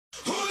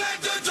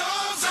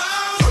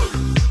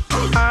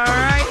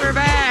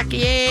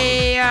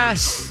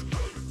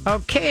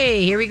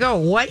Okay, here we go.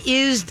 What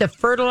is the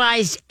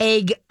fertilized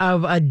egg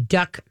of a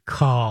duck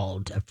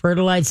called? A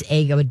fertilized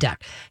egg of a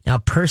duck. Now,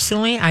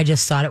 personally, I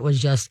just thought it was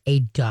just a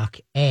duck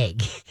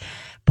egg.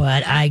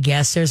 But I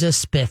guess there's a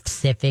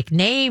specific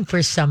name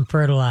for some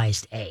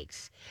fertilized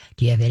eggs.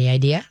 Do you have any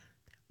idea?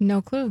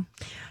 No clue.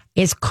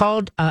 It's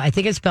called, I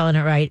think it's spelling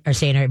it right, or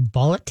saying it right,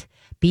 bullet.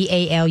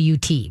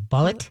 B-A-L-U-T.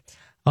 Bullet.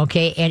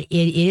 Okay, and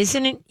it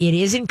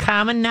isn't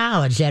common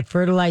knowledge that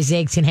fertilized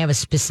eggs can have a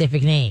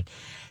specific name.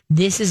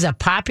 This is a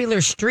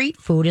popular street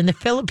food in the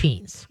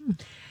Philippines,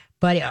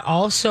 but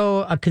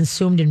also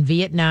consumed in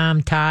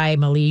Vietnam, Thai,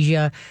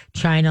 Malaysia,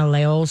 China,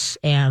 Laos,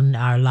 and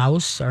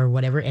Laos or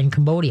whatever, and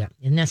Cambodia.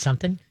 Isn't that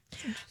something?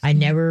 I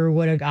never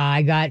would have.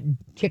 I got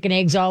chicken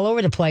eggs all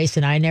over the place,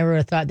 and I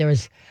never thought there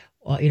was,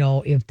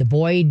 if the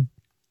boy,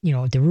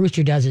 if the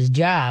rooster does his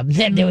job,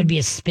 that there would be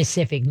a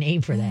specific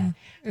name for that.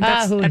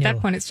 At that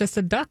point, it's just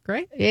a duck,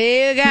 right?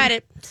 You got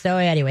it. So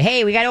anyway,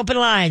 hey, we got open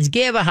lines.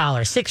 Give a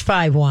holler.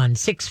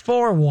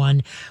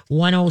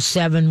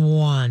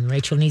 651-641-1071.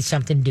 Rachel needs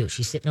something to do.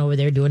 She's sitting over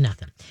there doing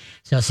nothing.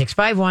 So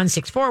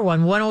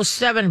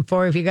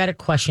 651-641-1074 if you got a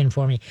question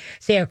for me.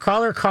 Say a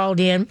caller called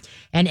in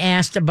and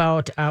asked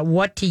about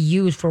what to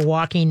use for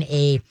walking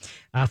a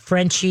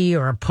Frenchie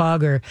or a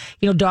pug or,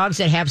 dogs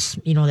that have,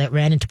 that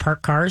ran into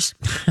parked cars.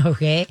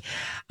 Okay.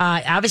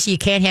 Obviously, you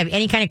can't have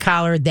any kind of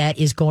collar that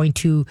is going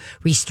to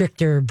restrict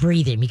their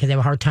breathing because they have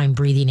a hard time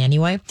breathing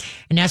anyway.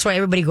 And that's why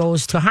everybody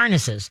goes to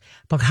harnesses.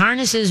 But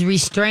harnesses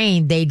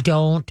restrain, they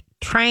don't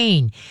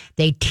train.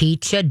 They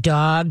teach a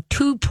dog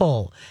to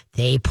pull.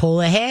 They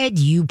pull ahead,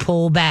 you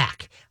pull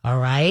back. All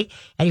right.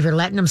 And if you're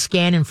letting them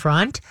scan in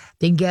front,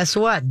 then guess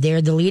what?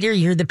 They're the leader,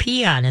 you're the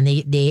peon, and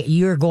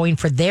you're going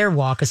for their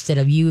walk instead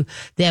of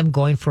them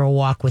going for a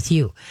walk with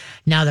you.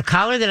 Now, the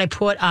collar that I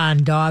put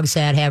on dogs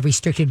that have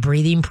restricted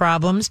breathing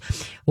problems,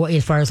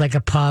 as far as like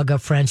a pug, a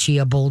Frenchie,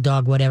 a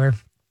bulldog, whatever,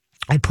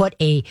 I put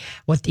and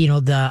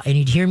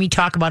you hear me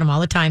talk about them all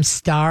the time,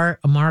 Star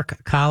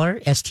Mark collar,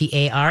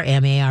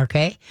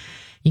 STARMARK.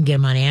 You can get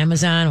them on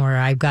Amazon, or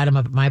I've got them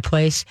up at my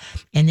place.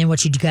 And then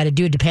what you got to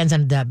do, it depends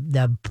on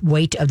the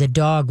weight of the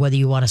dog, whether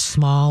you want a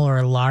small or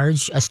a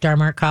large Star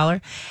Mark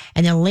collar.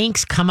 And then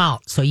links come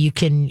out, so you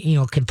can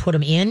put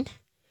them in.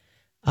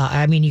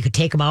 You could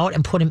take them out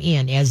and put them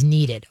in as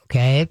needed,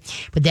 okay?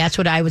 But that's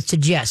what I would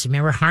suggest.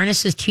 Remember,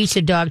 harnesses teach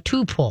a dog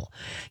to pull.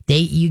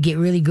 You get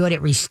really good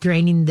at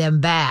restraining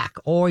them back,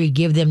 or you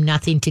give them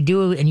nothing to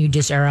do and you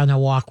just are on a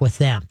walk with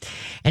them.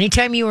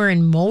 Anytime you are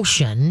in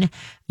motion,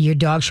 your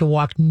dog should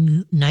walk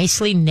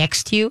nicely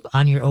next to you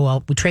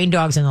we train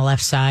dogs on the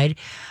left side.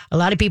 A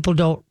lot of people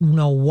don't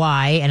know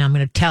why, and I'm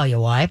going to tell you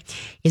why.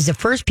 Is the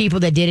first people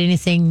that did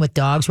anything with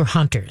dogs were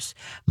hunters.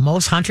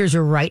 Most hunters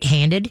are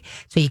right-handed,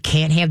 so you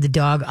can't have the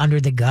dog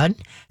under the gun.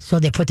 So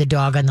they put the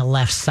dog on the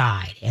left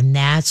side, and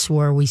that's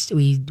where we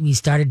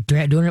started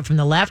doing it from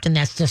the left, and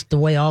that's just the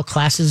way all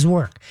classes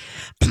work.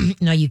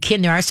 Now,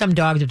 there are some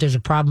dogs, if there's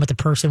a problem with the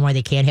person, why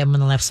they can't have them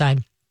on the left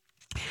side.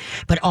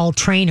 But all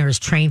trainers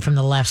train from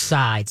the left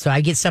side. So I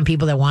get some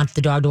people that want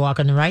the dog to walk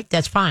on the right.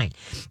 That's fine.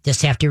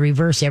 Just have to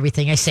reverse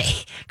everything I say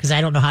because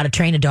I don't know how to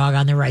train a dog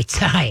on the right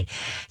side.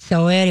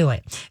 So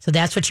anyway,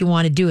 that's what you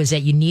want to do, is that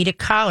you need a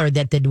collar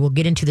that will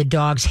get into the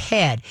dog's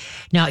head.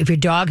 Now, if your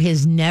dog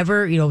has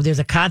never, there's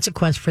a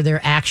consequence for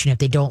their action if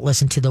they don't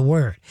listen to the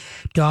word.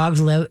 Dogs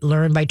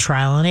learn by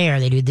trial and error.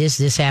 They do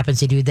this happens.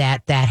 They do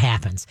that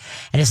happens.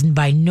 And it's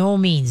by no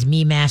means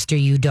me master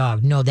you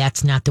dog. No,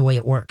 that's not the way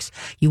it works.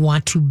 You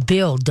want to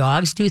build.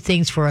 Dogs do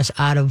things for us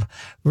out of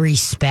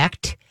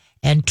respect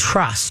and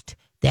trust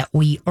that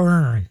we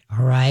earn,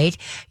 all right?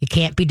 It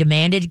can't be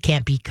demanded, it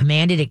can't be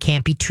commanded, it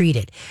can't be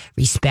treated.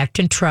 Respect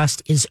and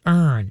trust is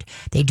earned.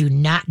 They do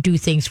not do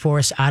things for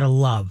us out of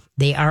love.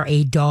 They are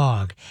a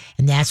dog.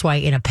 And that's why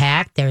in a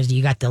pack,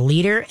 you got the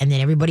leader, and then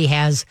everybody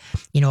has,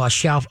 a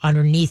shelf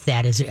underneath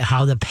that is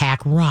how the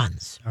pack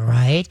runs, all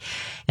right?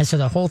 And so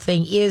the whole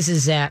thing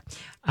is that,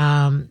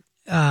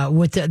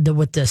 with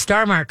the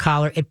Star Mark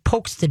collar, it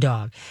pokes the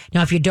dog.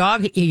 Now, if your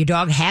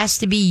dog has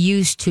to be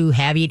used to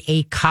having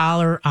a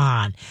collar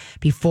on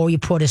before you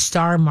put a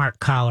Star Mark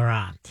collar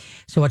on.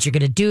 So what you're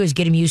going to do is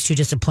get him used to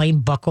just a plain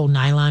buckle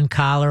nylon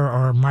collar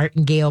or a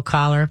martingale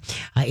collar.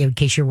 In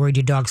case you're worried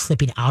your dog's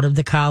slipping out of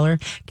the collar,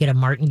 get a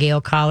martingale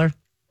collar.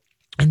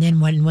 And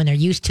then when they're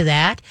used to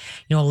that,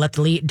 put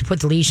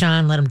the leash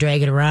on, let them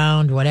drag it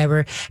around,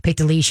 whatever, pick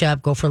the leash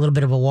up, go for a little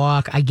bit of a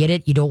walk. I get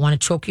it. You don't want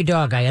to choke your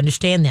dog. I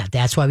understand that.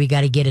 That's why we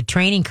got to get a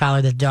training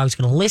collar that the dog's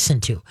going to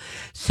listen to.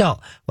 So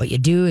what you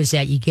do is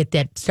that you get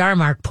that Star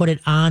Mark, put it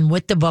on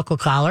with the buckle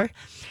collar.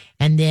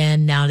 And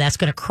then now that's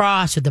going to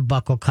cross with the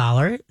buckle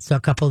collar. So a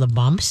couple of the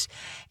bumps.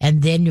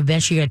 And then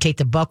eventually you're going to take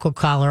the buckle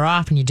collar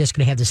off and you're just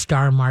going to have the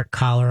Star Mark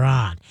collar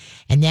on.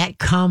 And that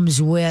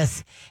comes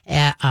with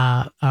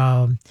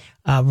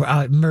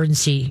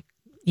emergency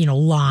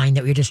line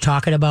that we were just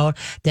talking about,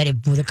 that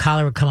if the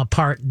collar would come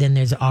apart, then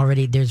there's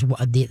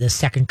the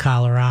second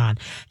collar on,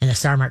 and the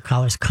Star Mark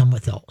collars come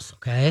with those.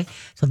 Okay.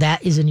 So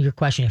that isn't your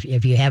question.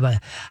 If you have a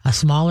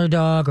smaller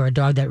dog or a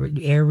dog that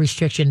air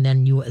restriction,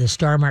 then the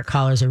Star Mark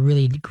collar is a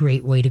really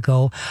great way to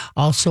go.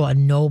 Also a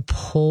no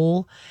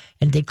pull.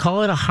 And they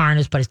call it a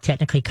harness, but it's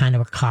technically kind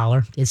of a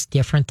collar. It's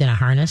different than a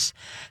harness.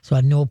 So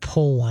a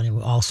no-pull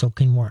one also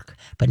can work.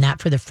 But not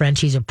for the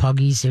Frenchies or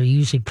Puggies. They're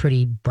usually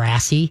pretty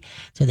brassy,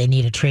 so they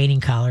need a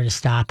training collar to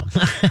stop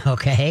them.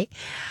 Okay?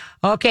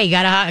 Okay,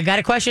 got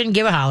a question?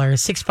 Give a holler.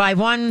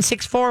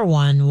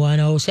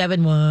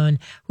 651-641-1071.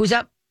 Who's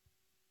up?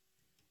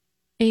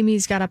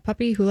 Amy's got a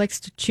puppy who likes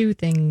to chew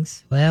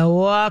things. Well,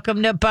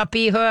 welcome to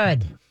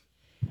Puppyhood.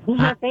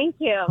 Thank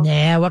you.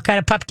 Yeah, what kind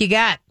of pup do you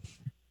got?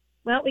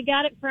 Well, we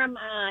got it from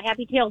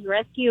Happy Tails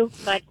Rescue,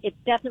 but it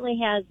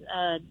definitely has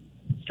a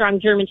strong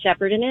German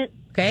Shepherd in it.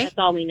 Okay. That's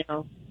all we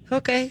know.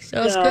 Okay,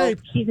 so it's good.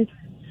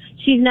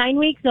 She's 9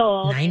 weeks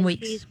old. 9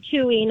 weeks. She's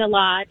chewing a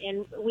lot,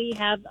 and we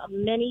have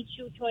many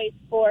chew toys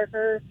for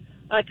her,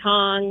 a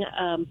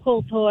Kong,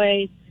 pull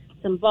toys,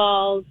 some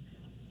balls,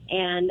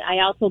 and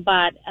I also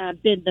bought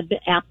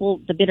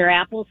the bitter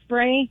apple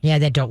spray. Yeah,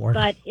 that don't work.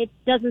 But it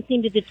doesn't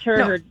seem to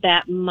deter her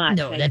that much.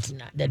 No,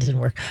 that doesn't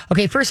work.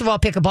 Okay, first of all,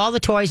 pick up all the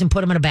toys and put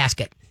them in a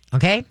basket.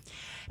 Okay?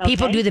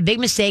 People do the big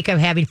mistake of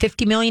having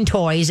 50 million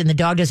toys and the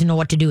dog doesn't know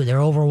what to do.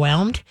 They're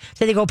overwhelmed.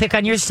 So they go pick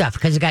on your stuff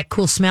because it's got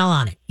cool smell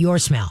on it. Your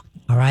smell.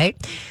 All right?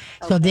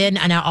 Okay. So then,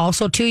 and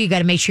also too, you got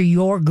to make sure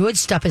your good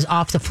stuff is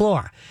off the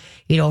floor.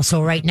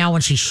 So right now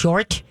when she's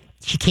short,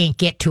 she can't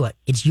get to it.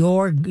 It's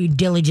your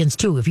diligence,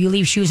 too. If you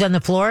leave shoes on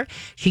the floor,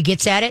 she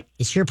gets at it.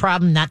 It's your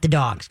problem, not the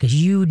dog's, because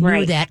you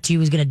knew that she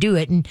was going to do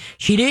it, and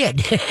she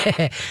did.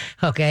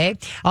 Okay?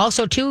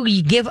 Also, too,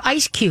 you give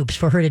ice cubes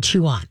for her to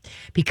chew on,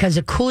 because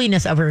the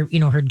cooliness of her,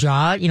 her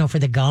jaw, for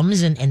the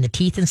gums and the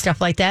teeth and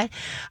stuff like that,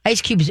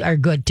 ice cubes are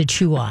good to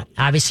chew on.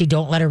 Obviously,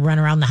 don't let her run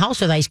around the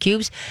house with ice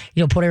cubes.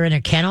 Put her in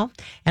a kennel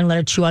and let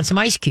her chew on some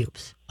ice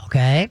cubes.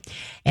 Okay.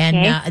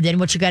 And then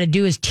what you got to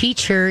do is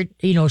teach her,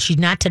 she's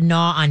not to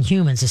gnaw on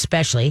humans,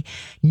 especially.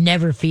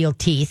 Never feel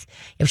teeth.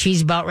 If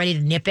she's about ready to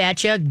nip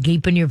at you,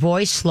 deepen your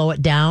voice, slow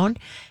it down.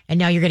 And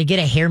now you're going to get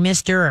a hair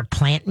mister or a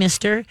plant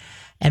mister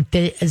and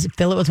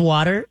fill it with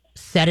water,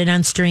 set it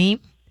on stream.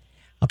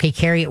 Okay.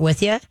 Carry it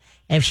with you.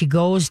 And if she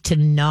goes to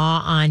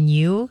gnaw on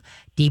you,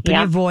 deepen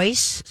your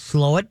voice,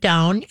 slow it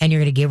down, and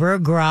you're going to give her a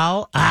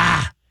growl.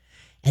 And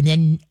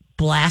then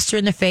blast her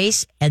in the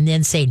face and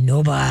then say,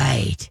 no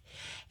bite.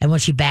 And when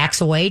she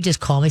backs away, just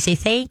calmly say,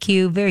 thank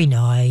you. Very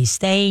nice.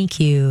 Thank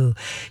you.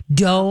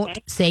 Don't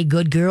say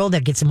good girl.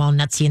 That gets them all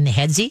nutsy in the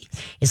headsy.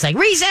 It's like,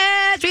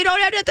 recess. We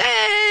don't have to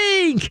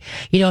think.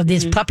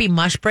 This puppy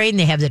mush brain,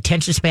 they have the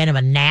attention span of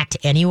a gnat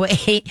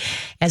anyway.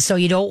 And so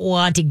you don't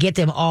want to get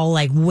them all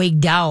like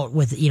wigged out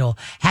with,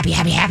 happy,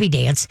 happy, happy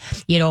dance,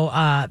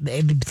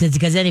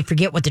 because then they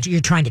forget what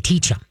you're trying to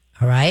teach them.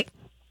 All right.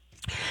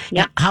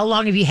 Yeah. How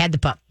long have you had the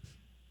pup?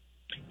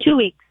 2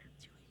 weeks.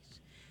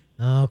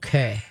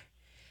 Okay.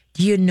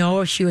 Do you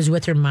know if she was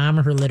with her mom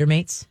or her litter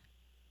mates?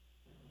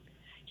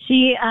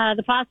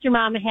 The foster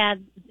mom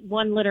had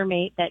one litter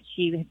mate that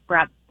she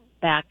brought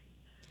back.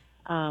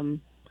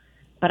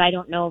 But I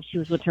don't know if she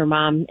was with her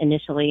mom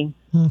initially.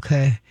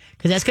 Okay.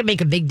 Because that's going to make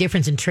a big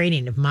difference in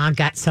training. If mom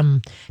got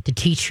some to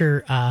teach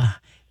her,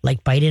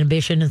 like bite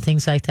inhibition and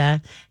things like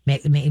that,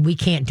 we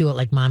can't do it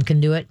like mom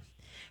can do it.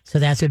 So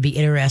that would be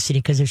interesting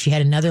because if she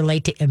had another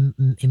litter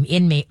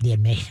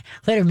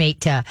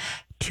mate to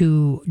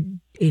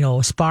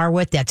spar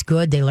with, that's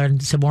good. They learn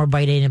some more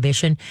bite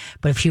inhibition.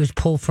 But if she was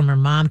pulled from her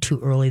mom too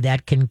early,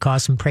 that can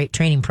cause some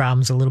training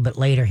problems a little bit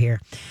later here.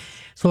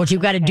 So what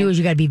you've got to do is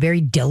you got to be very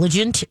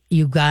diligent.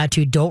 You've got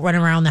to don't run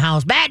around the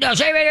house. Bad dog,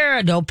 stay right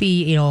here. Don't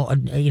be,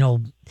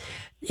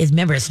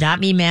 remember, it's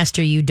not me,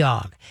 master, you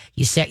dog.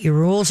 You set your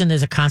rules and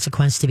there's a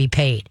consequence to be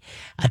paid.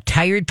 A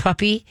tired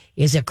puppy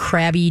is a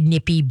crabby,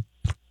 nippy,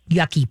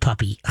 yucky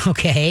puppy,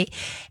 okay?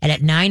 And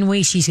at 9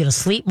 weeks, she's going to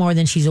sleep more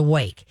than she's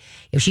awake.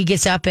 If she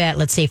gets up at,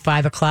 let's say,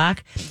 5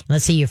 o'clock,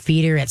 let's say you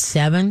feed her at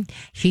 7,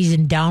 she's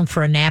down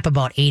for a nap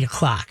about 8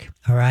 o'clock,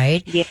 all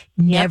right? Yep.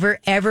 Never,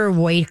 ever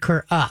wake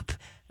her up,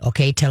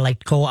 okay, to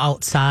like go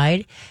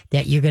outside,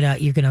 that you're gonna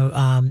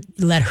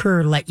let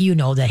her let you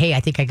know that, hey, I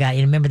think I got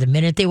you. Remember, the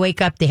minute they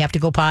wake up, they have to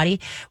go potty,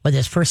 whether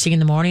it's first thing in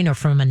the morning or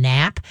from a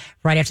nap,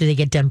 right after they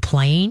get done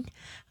playing.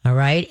 All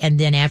right. And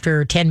then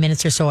after 10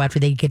 minutes or so after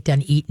they get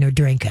done eating or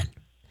drinking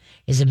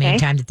is the main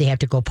time that they have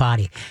to go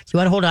potty. So you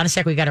want to hold on a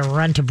sec. We got to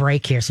run to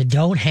break here. So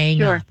don't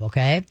hang up.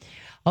 Okay.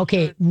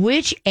 Okay.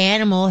 Which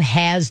animal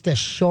has the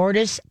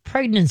shortest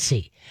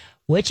pregnancy?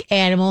 Which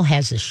animal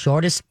has the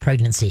shortest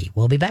pregnancy?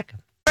 We'll be back.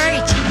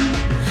 Great.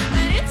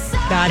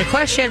 Got a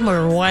question.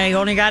 We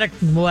only got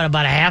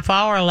about a half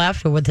hour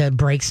left with the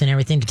breaks and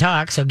everything to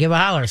talk. So give a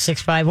holler.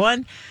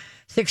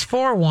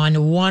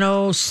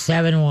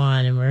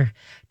 651-641-1071. And we're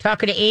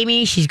talking to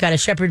Amy. She's got a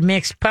Shepherd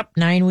mix pup,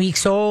 9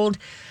 weeks old.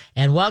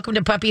 And welcome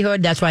to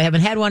Puppyhood. That's why I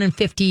haven't had one in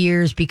 50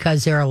 years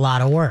because they're a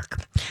lot of work.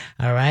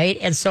 All right.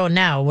 And so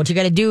now what you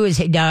got to do is,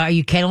 are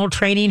you kennel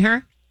training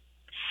her?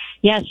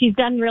 Yeah, she's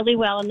done really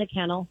well in the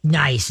kennel.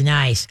 Nice,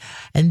 nice.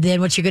 And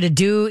then what you're going to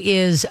do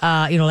is,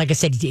 like I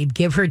said,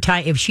 give her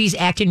time. If she's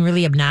acting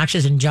really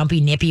obnoxious and jumpy,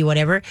 nippy,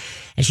 whatever,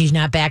 and she's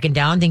not backing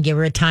down, then give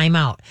her a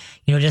timeout.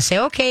 Just say,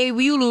 okay,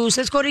 well, you lose.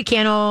 Let's go to the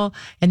kennel.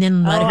 And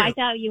then let her. I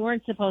thought you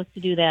weren't supposed to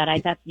do that. I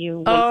thought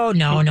you. Oh,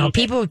 no.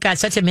 People got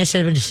such a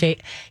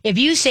misunderstanding. If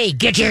you say,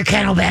 get to your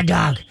kennel, bad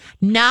dog,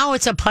 now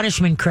it's a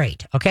punishment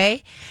crate,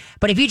 okay?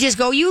 But if you just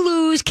go, you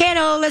lose,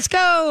 kennel, let's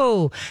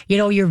go.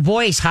 Your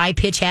voice, high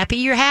pitch, happy,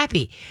 you're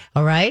happy.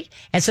 All right.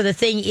 And so the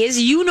thing is,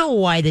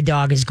 why the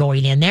dog is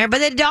going in there, but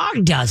the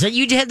dog doesn't.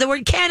 You just had the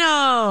word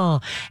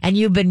kennel. And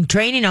you've been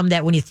training them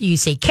that when you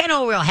say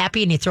kennel, real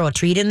happy, and you throw a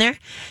treat in there.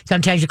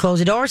 Sometimes you close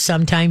the door.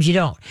 Sometimes you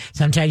don't.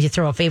 Sometimes you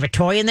throw a favorite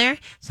toy in there.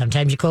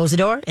 Sometimes you close the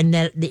door. And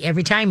then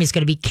every time it's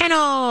going to be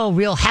kennel,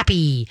 real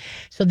happy.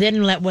 So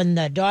then when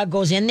the dog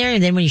goes in there,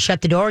 and then when you shut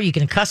the door, you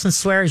can cuss and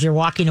swear as you're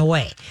walking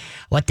away.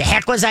 What the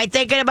heck was I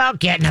thinking about?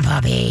 Getting a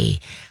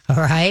puppy. All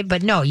right.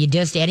 But no,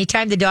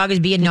 anytime the dog is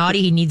being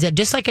naughty, he needs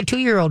just like a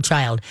 2-year-old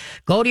child.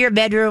 Go to your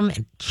bedroom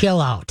and chill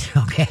out.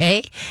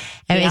 Okay.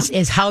 And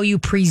it's how you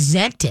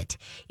present it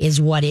is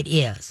what it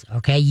is.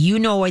 Okay.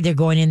 Why they're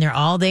going in there.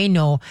 All they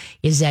know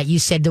is that you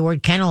said the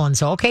word kennel. And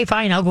so, okay,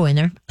 fine. I'll go in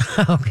there.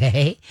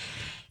 Okay.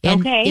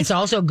 And it's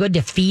also good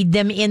to feed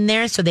them in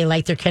there so they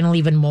like their kennel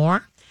even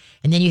more.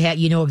 And then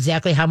you know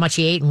exactly how much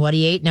he ate and what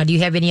he ate. Now, do you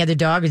have any other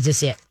dog or is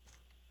this it?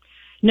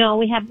 No,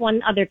 we have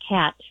one other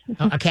cat.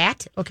 A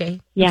cat?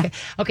 Okay. Yeah.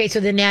 Okay, so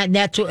then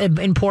that's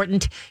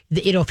important.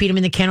 Feed him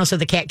in the kennel so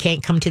the cat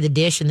can't come to the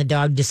dish and the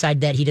dog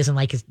decide that he doesn't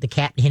like the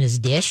cat in his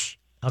dish.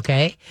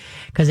 Okay?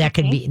 Because that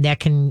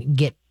can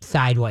get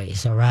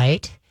sideways, all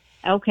right?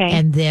 Okay.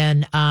 And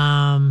then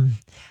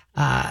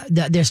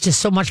there's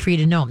just so much for you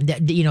to know.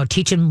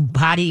 Teach him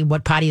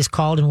what potty is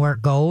called and where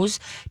it goes.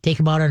 Take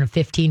him out on a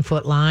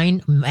 15-foot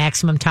line.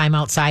 Maximum time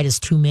outside is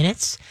 2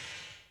 minutes.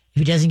 If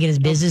he doesn't get his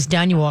business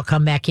done, you won't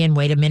come back in,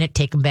 wait a minute,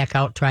 take him back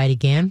out, try it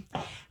again.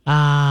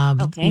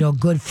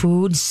 Good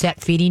food, set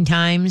feeding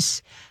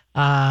times.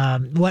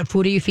 What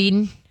food are you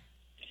feeding?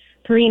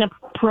 Purina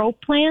Pro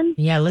Plan.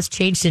 Yeah, let's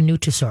change to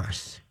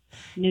Nutrisource.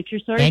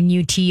 Nutrisource?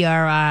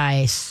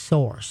 Nutri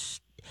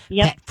source.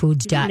 Yep.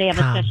 Petfoods.com. They have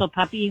a special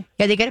puppy.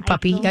 Yeah, they got a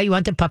puppy. Yeah, you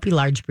want the puppy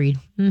large breed.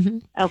 Mm-hmm.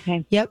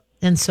 Okay. Yep.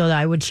 And so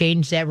I would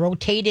change that,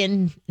 rotate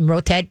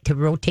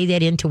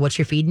that into what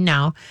you're feeding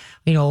now,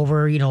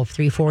 over,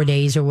 3-4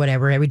 days or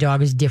whatever. Every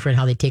dog is different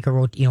how they take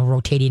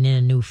rotating in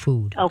a new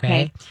food.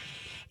 Okay.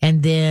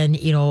 And then,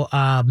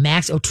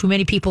 too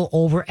many people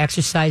over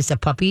exercise the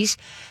puppies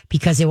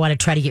because they want to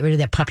try to get rid of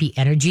that puppy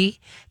energy.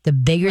 The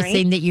bigger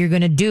thing that you're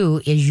going to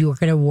do is you're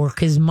going to work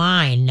his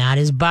mind, not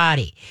his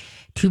body.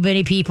 Too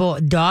many people,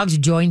 dogs'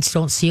 joints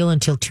don't seal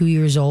until 2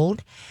 years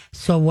old.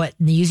 So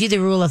usually the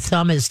rule of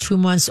thumb is 2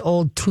 months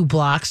old, 2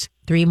 blocks,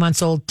 3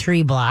 months old,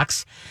 3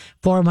 blocks,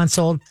 4 months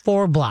old,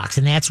 4 blocks.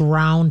 And that's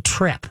round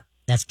trip.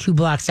 That's 2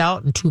 blocks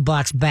out and 2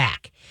 blocks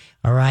back.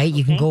 All right.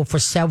 You can go for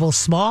several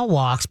small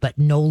walks, but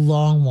no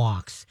long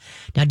walks.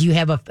 Now, do you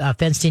have a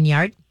fenced in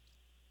yard?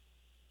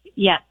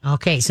 Yeah.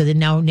 Okay. So then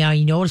now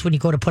you notice when you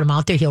go to put him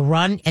out there, he'll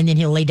run and then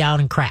he'll lay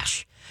down and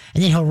crash.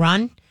 And then he'll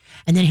run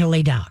and then he'll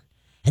lay down.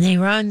 And then he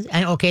runs,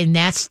 and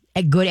that's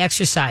a good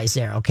exercise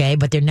there, okay?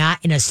 But they're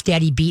not in a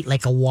steady beat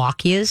like a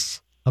walk is,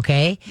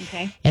 okay?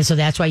 Okay. And so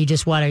that's why you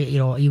just want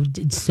to,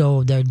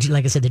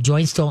 like I said, the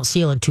joints don't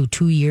seal until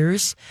 2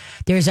 years.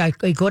 Go to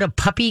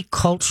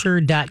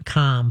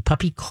puppyculture.com,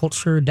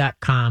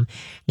 puppyculture.com.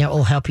 That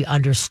will help you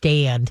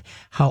understand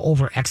how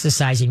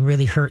over-exercising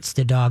really hurts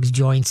the dog's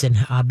joints and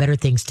better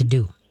things to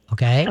do.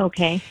 Okay.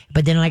 Okay.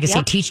 But then, like I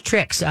say, teach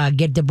tricks.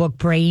 Get the book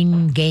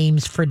Brain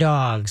Games for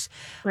Dogs.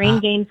 Brain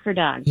Games for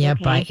Dogs. Yeah,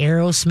 by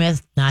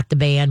Aerosmith, not the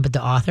band, but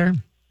the author.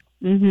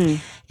 Mm-hmm.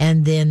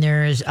 And then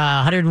there's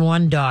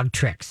 101 dog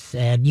tricks.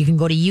 And you can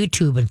go to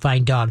YouTube and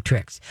find dog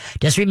tricks.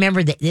 Just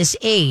remember that this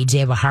age, they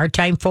have a hard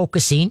time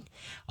focusing.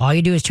 All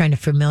you do is trying to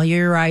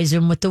familiarize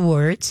them with the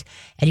words.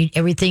 And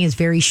everything is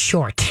very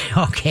short,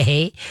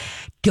 okay?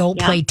 Don't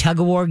play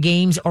tug-of-war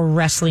games or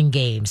wrestling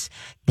games.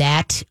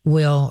 That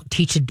will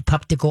teach a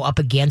pup to go up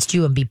against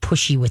you and be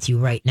pushy with you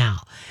right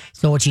now.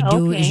 So what you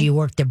do is you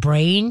work the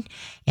brain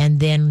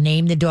and then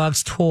name the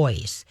dog's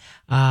toys.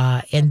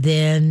 And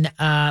then,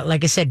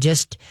 like I said,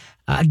 just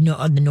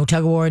no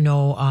tug-of-war,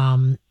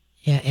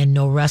 and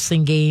no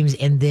wrestling games,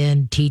 and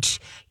then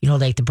teach,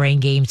 like the brain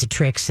games, the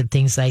tricks and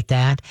things like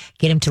that.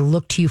 Get him to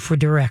look to you for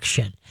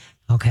direction.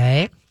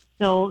 Okay?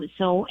 So,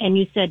 and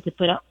you said to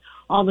put up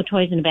all the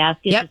toys in a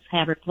basket, just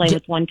have her play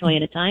with one toy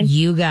at a time?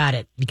 You got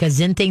it. Because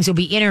then things will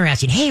be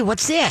interesting. Hey,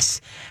 what's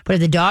this? But if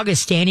the dog is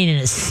standing in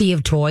a sea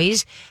of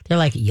toys, they're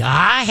like, yeah,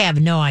 I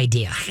have no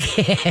idea.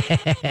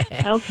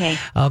 Okay.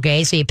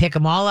 Okay, so you pick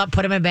them all up,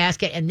 put them in a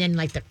basket, and then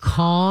like the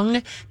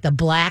Kong, the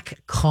black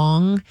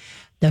Kong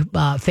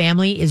The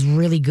family is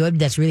really good.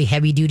 That's really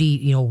heavy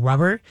duty,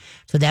 rubber.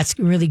 So that's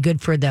really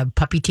good for the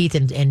puppy teeth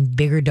and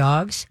bigger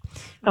dogs.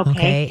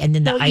 Okay. And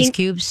then the ice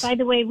cubes. By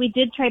the way, we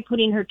did try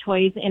putting her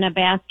toys in a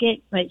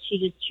basket, but she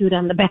just chewed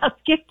on the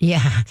basket.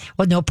 Yeah.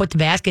 Well, no, put the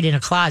basket in a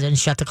closet and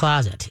shut the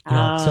closet,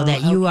 so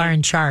that you are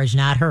in charge,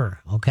 not her.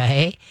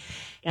 Okay.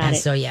 Got it.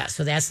 So, yeah.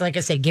 So that's, like I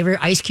said, give her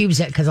ice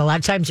cubes because a lot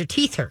of times her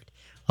teeth hurt.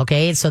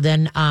 Okay. And so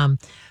then,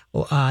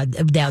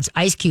 that's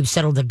ice cubes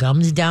settle the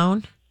gums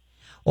down.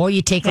 Or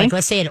you take, like,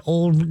 let's say an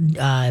old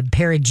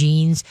pair of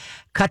jeans,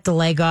 cut the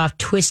leg off,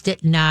 twist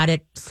it, knot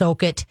it,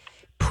 soak it,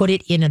 put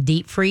it in a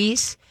deep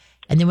freeze.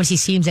 And then when she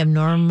seems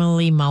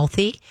abnormally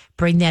mouthy,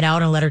 bring that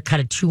out and let her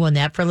kind of chew on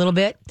that for a little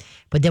bit.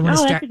 But then when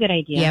that's a good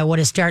idea. Yeah, when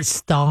it starts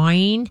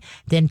thawing,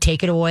 then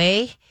take it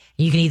away.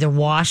 You can either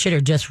wash it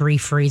or just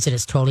refreeze it.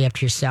 It's totally up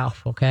to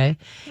yourself, okay?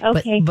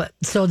 Okay. But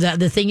so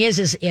the thing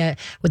is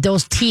with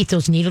those teeth,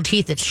 those needle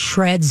teeth, it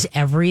shreds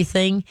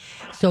everything.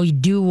 So you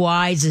do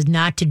wise is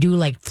not to do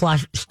like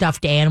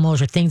stuffed animals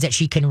or things that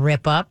she can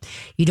rip up.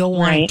 You don't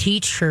want to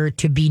teach her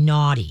to be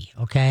naughty,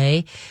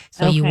 okay?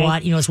 So you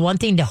want, it's one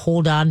thing to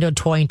hold on to a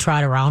toy and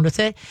trot around with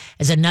it.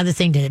 It's another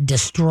thing to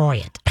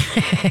destroy it.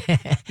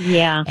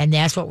 Yeah. And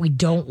that's what we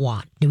don't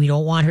want. We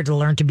don't want her to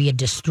learn to be a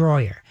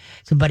destroyer.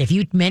 So, but if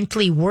you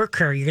mentally work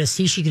her, you're going to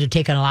see she's going to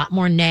take a lot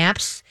more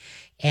naps.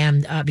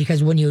 And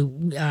because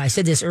when I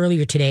said this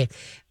earlier today,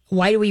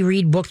 why do we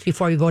read books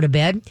before we go to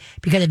bed?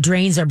 Because it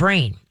drains our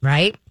brain,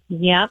 right?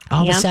 Yep.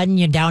 All of a sudden,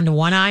 you're down to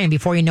one eye, and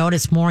before you know it,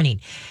 it's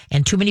morning.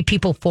 And too many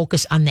people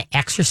focus on the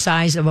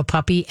exercise of a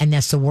puppy, and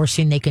that's the worst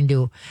thing they can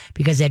do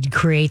because it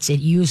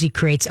usually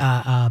creates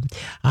a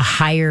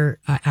higher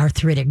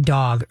arthritic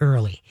dog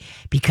early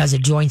because the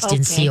joints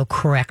didn't seal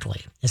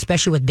correctly.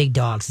 Especially with big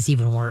dogs, it's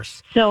even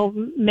worse. So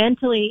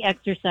mentally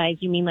exercise,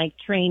 you mean like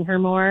train her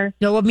more?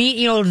 No,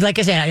 like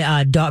I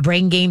said,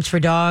 brain games for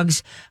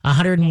dogs,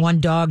 101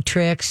 dog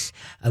tricks,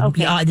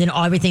 then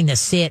everything, the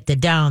sit, the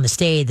down, the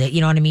stay, you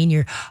know what I mean?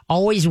 You're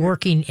always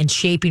working and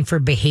shaping for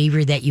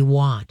behavior that you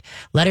want.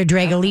 Let her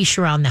drag a leash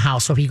around the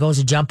house. So if he goes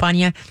to jump on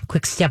you,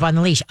 quick step on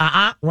the leash.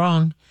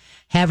 Wrong.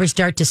 Have her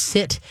start to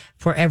sit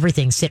for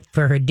everything. Sit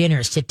for her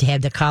dinner. Sit to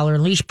have the collar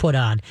and leash put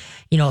on.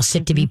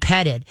 Sit to be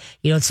petted.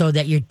 So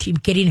that you're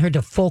getting her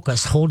to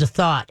focus, hold a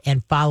thought,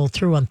 and follow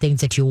through on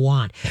things that you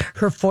want.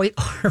 Her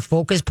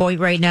focus point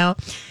right now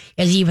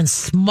is even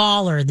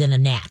smaller than a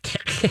gnat.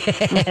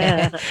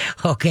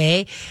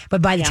 Okay?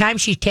 But by the time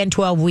she's 10,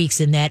 12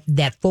 weeks and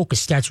that focus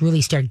start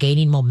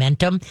gaining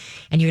momentum,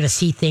 and you're going to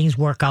see things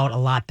work out a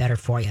lot better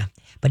for you.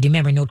 But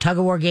remember, no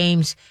tug-of-war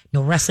games,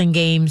 no wrestling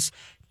games.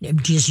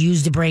 Just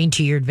use the brain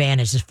to your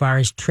advantage as far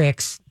as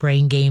tricks,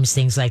 brain games,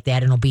 things like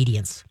that, and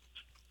obedience.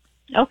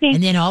 Okay.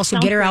 And then also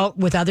get her out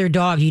with other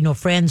dogs,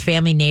 friends,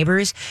 family,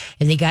 neighbors,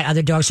 and they got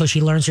other dogs so she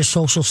learns her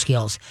social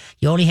skills.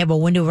 You only have a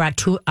window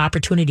of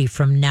opportunity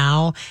from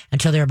now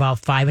until they're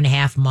about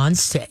 5.5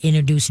 months to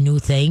introduce new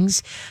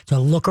things. So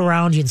look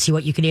around you and see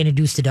what you can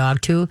introduce the dog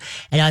to.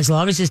 And as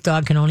long as this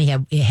dog can only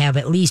have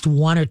at least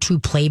 1 or 2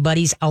 play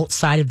buddies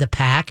outside of the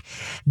pack,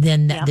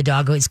 then the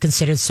dog is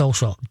considered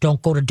social.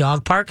 Don't go to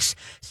dog parks.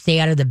 Stay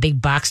out of the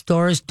big box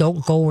stores.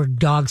 Don't go where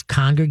dogs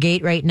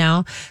congregate right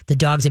now. The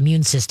dog's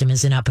immune system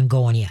isn't up and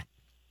going yet.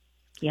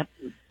 Yep.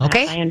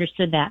 Okay. I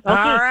understood that. Okay.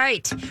 All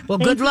right. Well,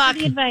 good luck.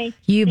 For the advice.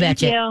 You Thank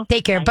betcha. you.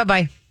 Take care. Bye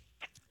bye.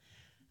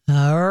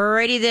 All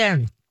righty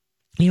then.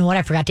 You know what?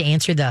 I forgot to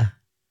answer the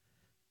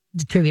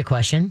trivia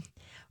question.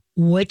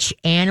 Which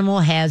animal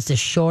has the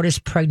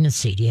shortest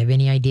pregnancy? Do you have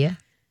any idea?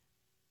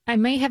 I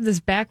may have this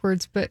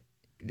backwards, but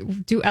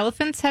do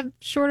elephants have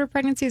shorter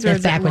pregnancies? Or That's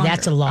is that backward. longer?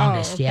 That's the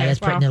longest. Oh, okay. Yeah,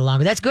 that's pretty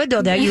longer. That's good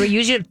though. That you were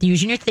using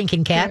your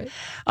thinking cap. Right.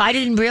 I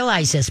didn't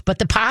realize this, but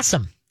the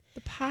possum.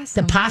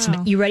 The possum.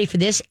 Wow. You ready for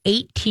this?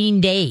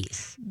 18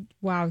 days.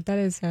 Wow, that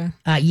is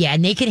Yeah,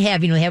 and they can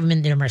have, they have them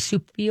in their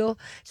marsupial,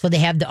 so they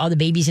have all the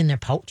babies in their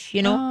pouch,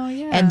 Oh,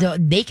 yeah.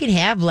 and they can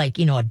have like,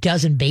 a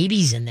dozen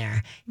babies in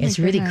there. It's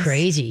really goodness.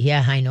 crazy.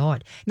 Yeah, I know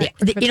it.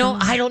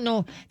 I don't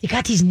know. They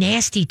got these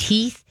nasty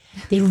teeth.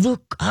 They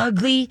look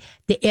ugly.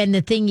 And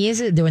the thing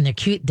is, when they're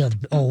cute,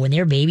 when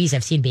they're babies,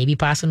 I've seen baby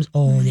possums.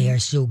 Oh, they are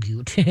so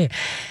cute.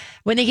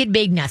 When they get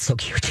big, not so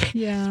cute.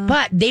 Yeah.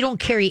 But they don't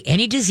carry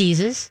any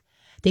diseases.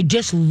 They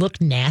just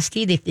look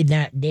nasty.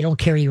 They don't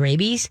carry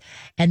rabies.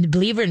 And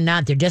believe it or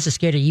not, they're just as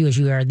scared of you as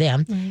you are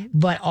them. Mm-hmm.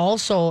 But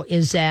also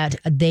is that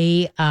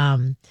they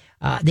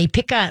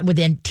pick on, with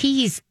their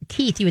teeth,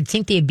 you would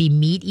think they'd be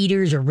meat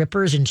eaters or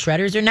rippers and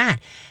shredders. They're not.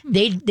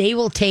 They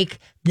will take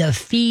the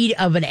feed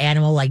of an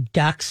animal like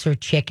ducks or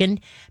chicken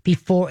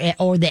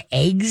or the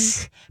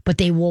eggs, but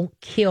they won't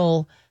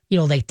kill,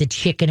 like the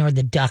chicken or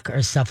the duck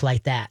or stuff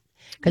like that.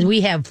 Because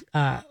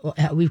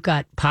we've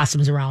got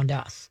possums around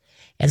us.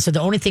 And so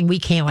the only thing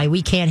why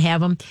we can't have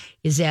them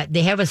is that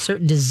they have a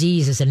certain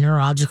disease. It's a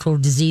neurological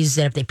disease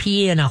that if they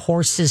pee in a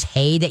horse's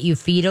hay that you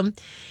feed them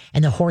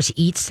and the horse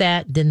eats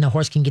that, then the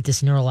horse can get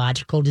this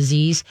neurological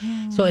disease.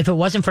 So if it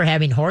wasn't for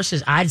having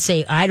horses,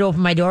 I'd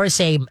open my door and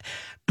say,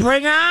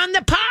 Bring on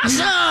the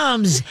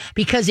possums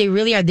because they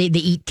really are. They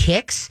eat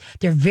ticks.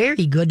 They're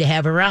very good to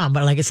have around,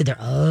 but like I said, they're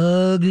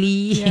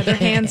ugly. Yeah, their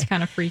hands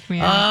kind of freak me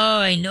out. Oh,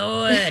 I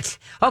know it.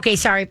 Okay,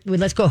 sorry.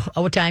 Let's go.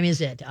 Oh, what time is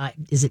it?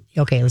 Is it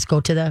okay? Let's go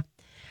to the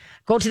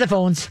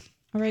phones.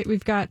 All right,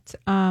 we've got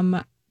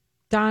Donna,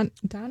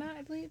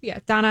 I believe. Yeah,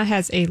 Donna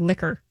has a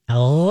liquor. A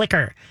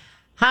liquor.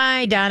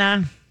 Hi,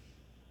 Donna.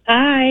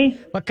 Hi.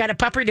 What kind of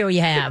pupper do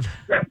you have?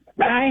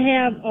 I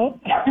have. Oh,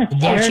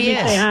 There she me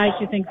is. Say hi.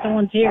 She thinks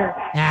someone's here.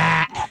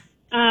 Ah,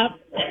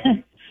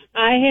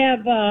 I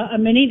have a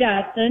mini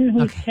Dachshund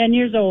who's 10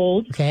 years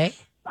old, okay.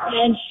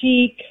 and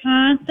she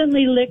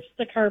constantly licks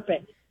the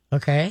carpet.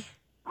 Okay.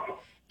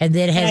 And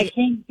then I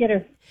can't get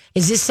her.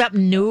 is this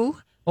something new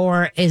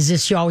or is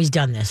this she always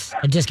done this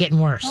and just getting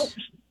worse?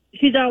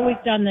 She's always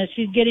done this.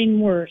 She's getting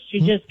worse. She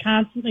just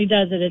constantly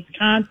does it. It's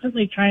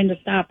constantly trying to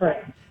stop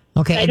her.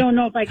 Okay. I don't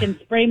know if I can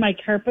spray my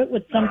carpet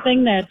with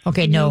something that.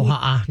 Okay, no.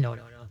 No.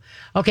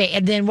 Okay,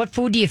 and then what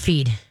food do you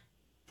feed?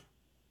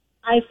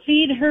 I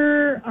feed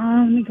her.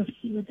 Let me go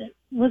see what it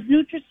was.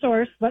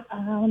 Nutrisource, but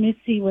let me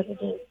see what it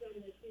is.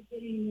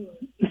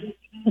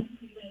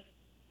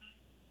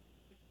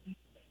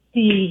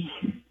 The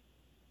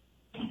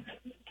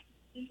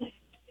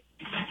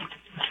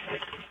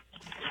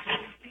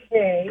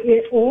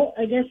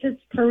I guess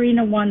it's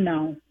Purina 1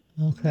 now.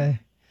 Okay.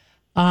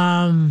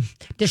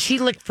 Does she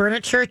lick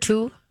furniture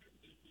too?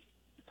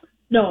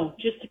 No,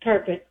 just the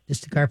carpet.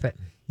 Just the carpet.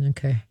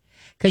 Okay.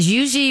 Because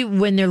usually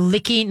when they're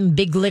licking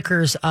big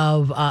lickers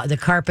of the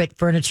carpet,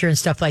 furniture, and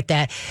stuff like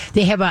that,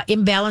 they have an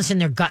imbalance in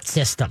their gut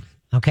system.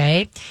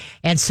 Okay,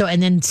 and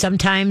then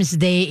sometimes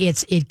she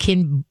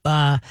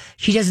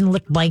doesn't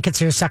lick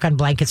blankets or suck on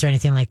blankets or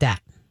anything like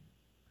that.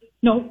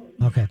 No.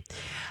 Okay.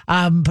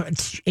 And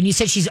you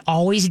said she's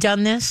always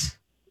done this?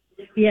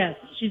 Yes,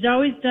 she's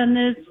always done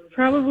this.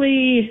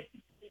 Probably,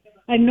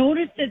 I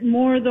noticed it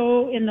more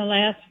though in the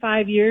last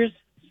 5 years.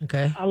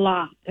 Okay. A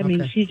lot. I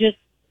mean,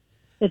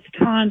 it's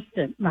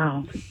constant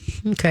now.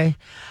 Okay.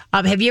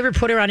 Have you ever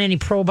put her on any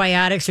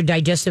probiotics or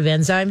digestive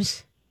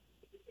enzymes?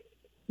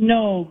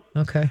 No.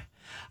 Okay.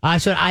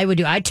 That's what I would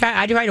do. I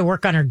try to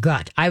work on her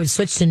gut. I would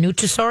switch to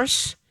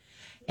Nutrisource,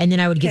 and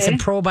then I would get some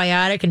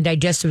probiotic and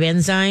digestive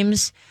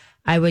enzymes.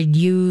 I would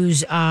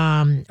use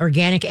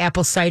organic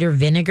apple cider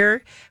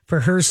vinegar for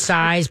her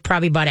size,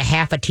 probably about a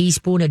half a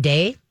teaspoon a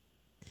day.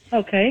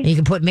 Okay. And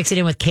you can mix it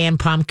in with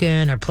canned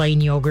pumpkin or plain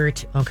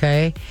yogurt.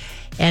 Okay.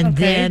 And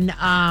then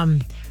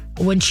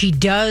when she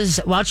does,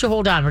 why don't you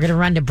hold on? We're going to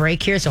run to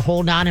break here, so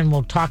hold on, and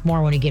we'll talk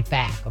more when we get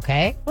back.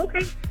 Okay.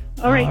 Okay.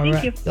 All right.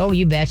 Thank you. Oh,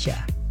 you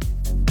betcha.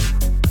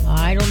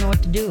 I don't know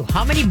what to do.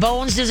 How many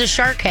bones does a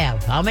shark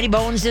have?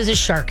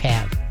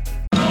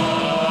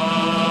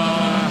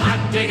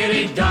 Hot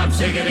diggity dog,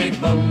 diggity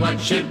boom,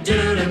 what you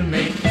do to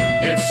me?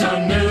 It's so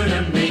new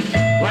to me.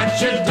 What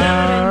you do to me?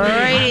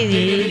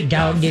 Alrighty,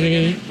 dog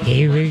diggity.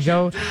 Here we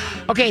go.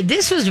 Okay,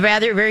 this was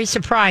very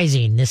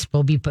surprising. This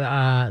will be,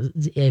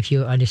 if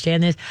you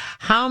understand this.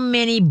 How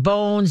many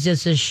bones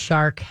does a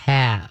shark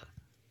have?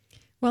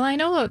 Well, I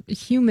know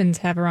humans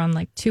have around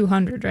like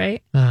 200,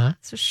 right? Uh-huh.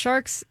 So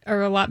sharks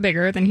are a lot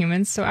bigger than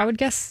humans. So I would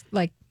guess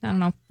like,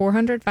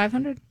 400,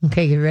 500.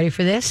 Okay, you ready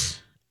for this?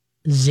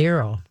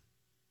 0.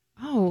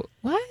 Oh,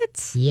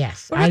 what?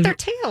 Yes. What about their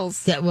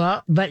tails?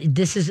 But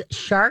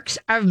sharks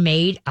are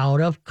made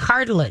out of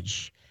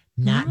cartilage,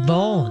 not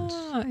bones.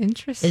 Oh,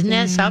 interesting. Isn't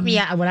that something?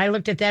 Yeah, when I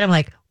looked at that, I'm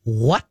like,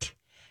 what?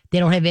 They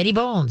don't have any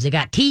bones. They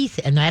got teeth,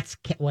 and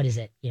what is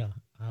it?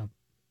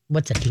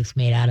 What's a tooth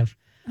made out of?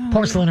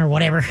 Porcelain or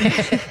whatever.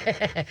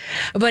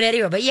 But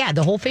anyway,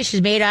 the whole fish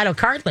is made out of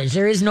cartilage.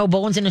 There is no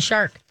bones in a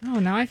shark. Oh,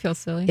 now I feel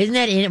silly. Isn't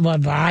that it? Well,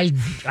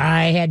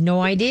 I had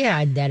no idea.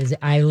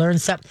 I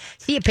learned something.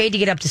 See, you paid to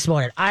get up this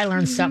morning. I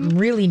learned something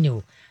really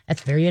new.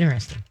 That's very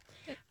interesting.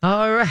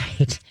 All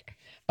right.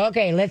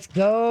 Okay, let's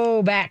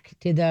go back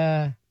to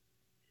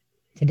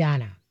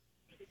Donna.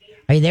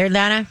 Are you there,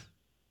 Donna?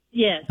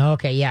 Yes.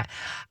 Okay, yeah.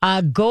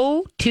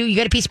 You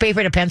got a piece of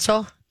paper and a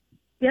pencil?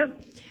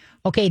 Yep.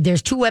 Okay,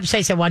 there's 2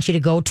 websites I want you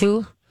to go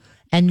to,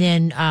 and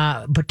then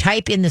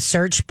type in the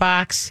search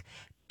box,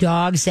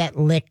 dogs that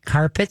lick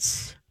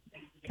carpets.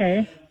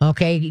 Okay.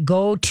 Okay,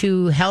 go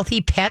to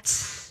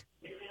healthypets.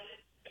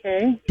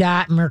 Okay.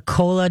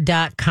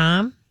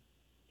 .mercola.com.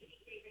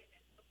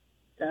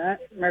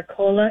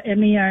 Mercola,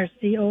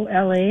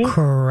 MERCOLA.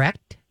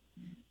 Correct.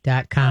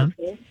 .com.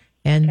 Okay.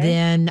 And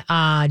then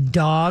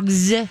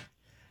dogs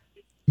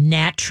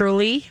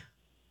naturally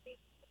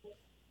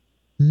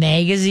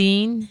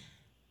magazine.com.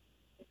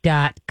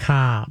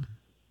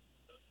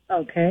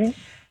 Okay.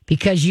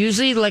 Because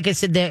usually, like I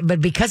said,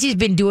 but because he's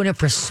been doing it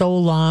for so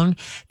long,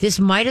 this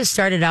might have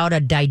started out a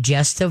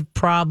digestive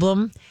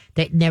problem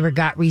that never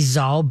got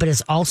resolved, but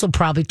it's also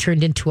probably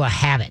turned into a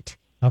habit.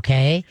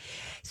 Okay.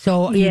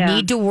 So you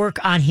need to work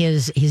on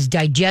his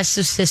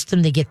digestive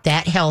system to get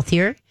that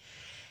healthier.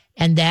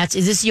 And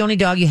is this the only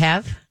dog you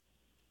have?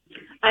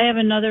 I have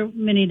another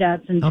mini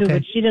Dachshund too,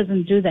 but she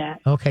doesn't do that.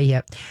 Okay,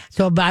 yep.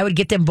 So I would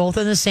get them both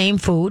on the same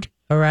food.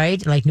 All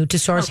right. Like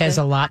Nutrisource has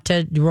a lot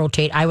to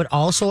rotate. I would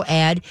also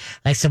add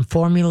like some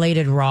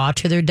formulated raw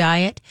to their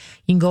diet.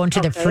 You can go into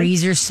the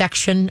freezer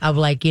section of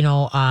like,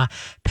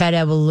 Pet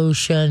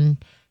Evolution,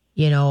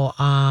 Chuck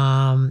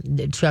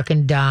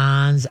and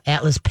Don's,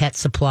 Atlas Pet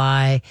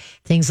Supply,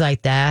 things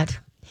like that.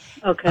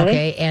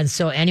 Okay. And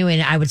so anyway,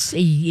 I would say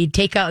you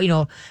take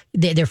out,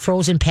 their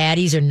frozen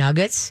patties or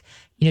nuggets,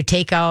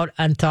 take out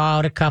and thaw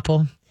out a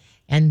couple.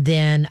 And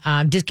then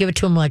just give it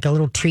to them like a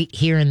little treat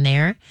here and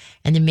there.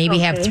 And then maybe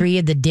have 3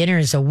 of the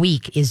dinners a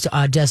week is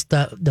just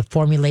the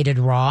formulated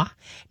raw,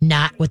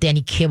 not with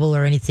any kibble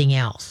or anything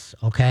else.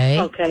 Okay?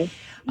 Okay.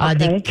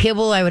 The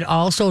kibble, I would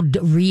also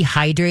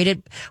rehydrate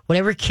it.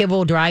 Whatever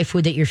kibble, dry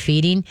food that you're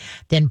feeding,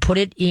 then put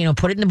it in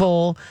the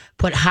bowl,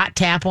 put hot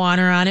tap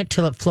water on it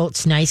till it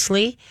floats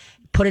nicely.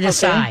 Put it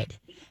aside.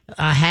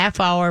 A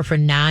half hour for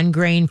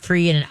non-grain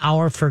free and an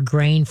hour for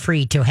grain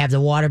free to have the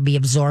water be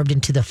absorbed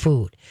into the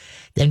food.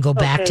 Then go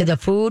back to the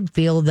food,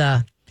 feel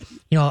the,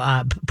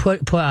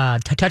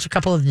 touch a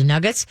couple of the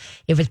nuggets.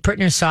 If it's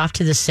pretty soft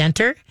to the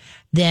center,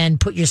 then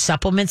put your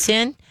supplements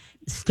in,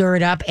 stir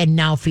it up, and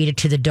now feed it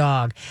to the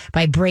dog.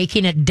 By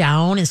breaking it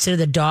down instead of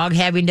the dog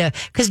having to,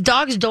 because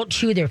dogs don't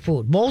chew their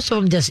food. Most of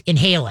them just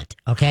inhale it,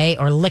 okay,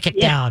 or lick it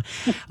down.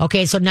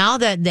 Okay, so now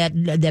that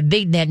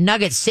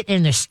nugget's sitting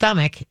in their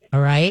stomach, all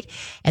right,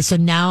 and so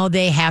now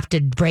they have to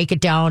break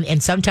it down,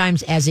 and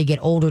sometimes as they get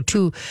older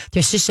too,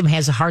 their system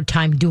has a hard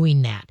time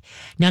doing that.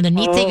 Now, the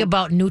neat thing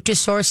about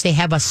Nutrisource, they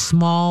have a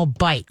small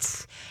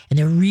bites, and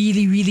they're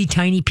really, really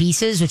tiny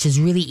pieces, which is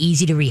really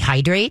easy to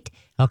rehydrate.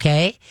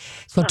 Okay,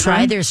 so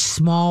try their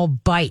small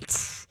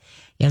bites.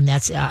 And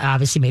that's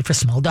obviously made for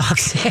small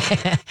dogs.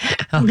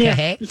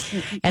 Okay.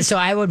 And so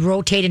I would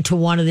rotate into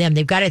one of them.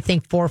 They've got, I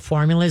think, 4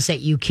 formulas that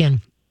you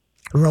can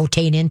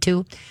rotate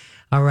into.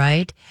 All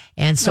right.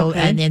 And so,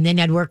 and then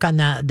I'd work on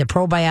the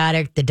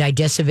probiotic, the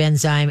digestive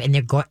enzyme, and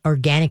the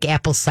organic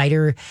apple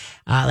cider,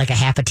 like a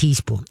half a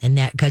teaspoon. And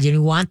that, because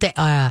you want the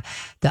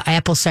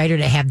apple cider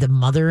to have the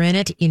mother in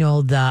it, it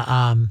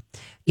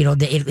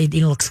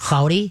looks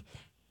cloudy.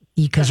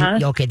 Because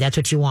that's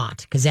what you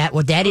want. Because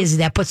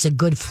that puts a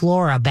good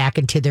flora back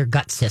into their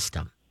gut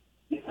system.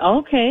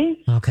 Okay.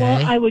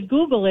 Well, I would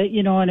Google it,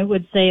 and it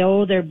would say,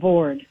 "Oh, they're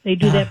bored. They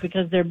do that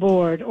because they're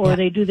bored, or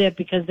they do that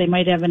because they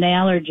might have an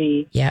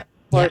allergy,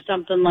 or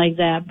something like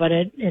that." But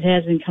it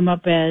hasn't come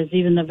up as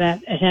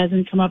it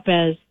hasn't come up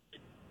as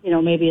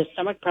maybe a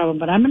stomach problem.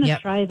 But I'm going to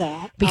try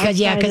that because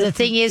the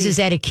thing is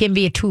that it can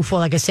be a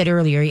twofold. Like I said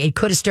earlier, it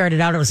could have started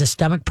out as a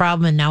stomach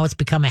problem, and now it's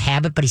become a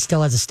habit. But he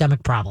still has a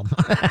stomach problem.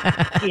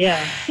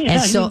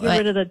 And so get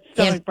rid of the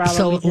stomach problem.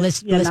 So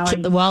let's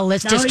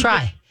just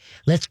try.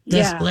 Let's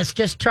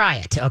just try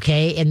it,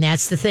 okay? And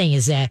that's the thing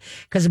is that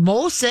because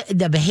most of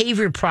the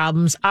behavior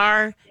problems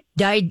are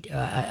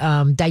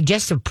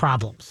digestive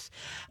problems,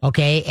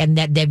 okay, and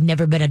that they've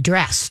never been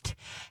addressed.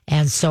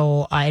 And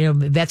so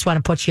vets want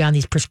to put you on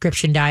these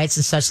prescription diets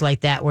and such like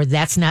that, where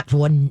that's not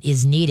what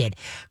is needed.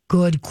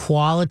 Good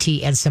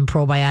quality and some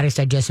probiotics,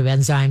 digestive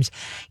enzymes,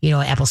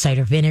 apple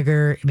cider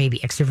vinegar,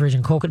 maybe extra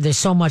virgin coconut. There's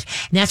so much.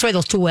 And that's why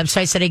those 2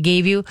 websites that I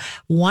gave you,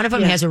 one of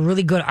them has a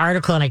really good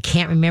article, and I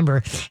can't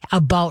remember,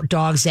 about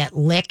dogs that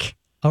lick.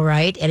 All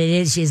right. And it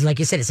is like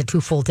you said, it's a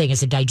twofold thing.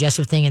 It's a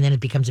digestive thing, and then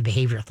it becomes a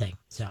behavioral thing.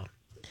 So.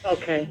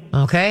 Okay.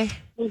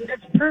 Well,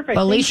 that's perfect.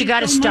 Well, at least you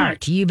got to start.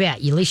 Much. You bet.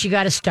 At least you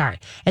got to start.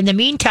 In the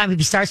meantime, if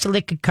he starts to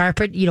lick a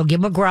carpet, give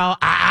him a growl.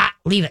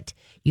 Leave it.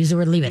 Use the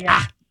word leave it.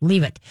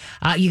 Leave it.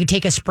 You can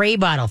take a spray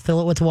bottle,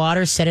 fill it with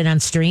water, set it on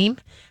stream.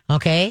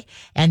 Okay.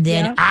 And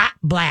then,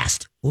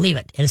 blast. Leave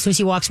it. And as soon as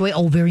he walks away,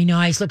 oh, very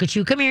nice. Look at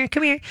you. Come here.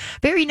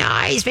 Very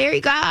nice.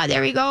 Very good.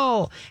 There we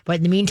go. But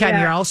in the meantime,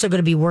 you're also going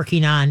to be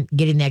working on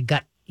getting that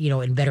gut,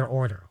 in better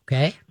order.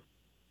 Okay.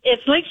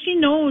 It's like she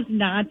knows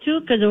not to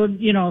because it would,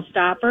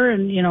 stop her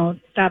and,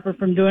 stop her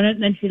from doing it.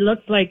 And then she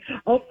looks like,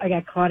 oh, I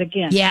got caught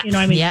again. Yeah.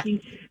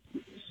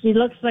 She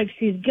looks like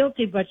she's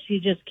guilty, but she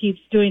just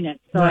keeps doing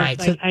it. So right.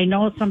 It's like, I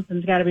know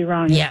something's got to be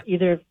wrong. Yeah.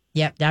 Either.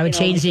 Yep, that would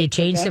change the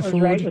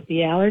food. Right with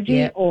the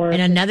allergy, or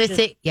and another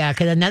thing,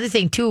 because another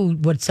thing too,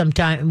 what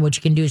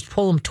you can do is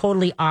pull them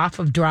totally off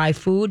of dry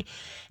food,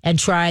 and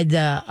try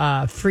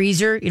the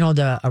freezer,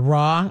 the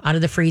raw out of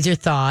the freezer,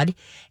 thawed,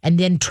 and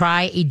then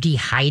try a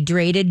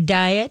dehydrated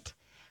diet,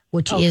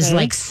 which is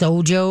like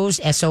Sojo's,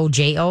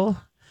 SOJO,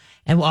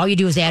 and all you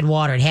do is add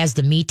water. It has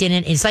the meat in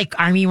it. It's like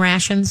army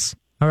rations.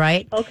 All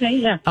right. Okay.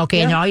 Yeah. Okay.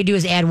 Yeah. And all you do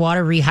is add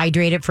water,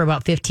 rehydrate it for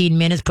about 15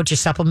 minutes, put your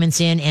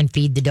supplements in, and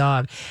feed the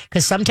dog.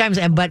 Because sometimes,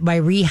 but by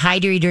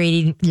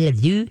rehydrating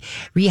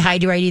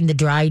the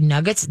dried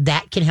nuggets,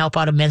 that can help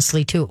out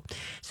immensely too.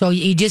 So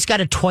you just got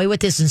to toy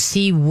with this and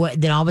see what.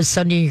 Then all of a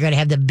sudden you're going to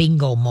have the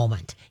bingo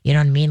moment. You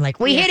know what I mean? Like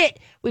we hit it,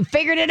 we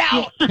figured it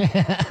out.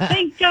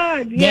 Thank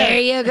God. There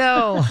you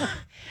go.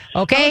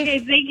 Okay. Okay.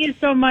 Thank you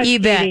so much. You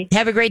bet.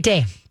 Have a great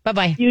day. Bye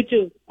bye. You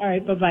too. All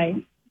right. Bye bye.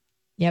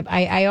 Yep.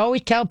 I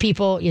always tell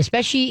people,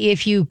 especially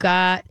if you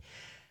got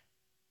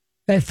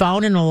I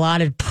found in a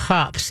lot of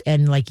pups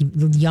and like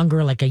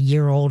younger, like a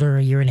year older,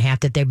 a year and a half,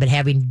 that they've been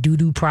having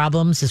doo-doo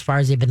problems as far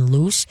as they've been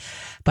loose.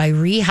 By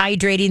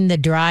rehydrating the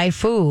dry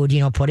food,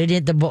 put it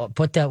in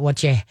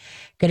what you're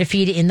going to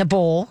feed it in the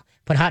bowl,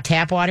 put hot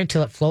tap water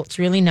until it floats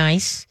really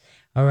nice.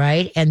 All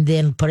right. And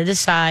then put it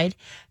aside.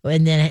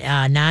 And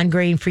then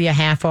non-grain free a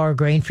half hour,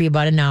 grain free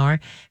about an hour.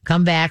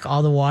 Come back.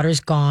 All the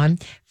water's gone.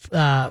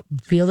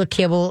 Feel the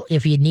kibble.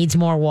 If it needs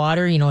more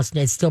water,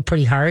 it's still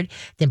pretty hard.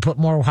 Then put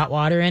more hot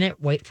water in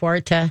it. Wait for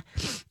it to,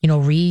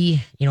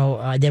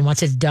 then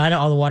once it's done,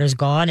 all the water's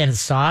gone and it's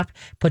soft.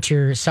 Put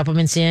your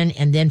supplements in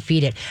and then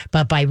feed it.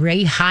 But by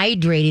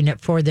rehydrating it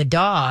for the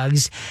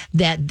dogs,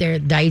 that their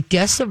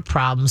digestive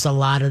problems a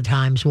lot of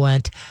times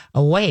went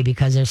away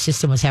because their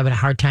system was having a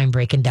hard time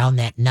breaking down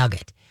that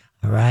nugget.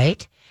 All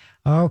right.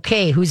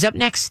 Okay. Who's up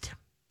next?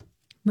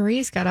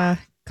 Marie's got a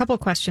couple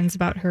questions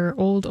about her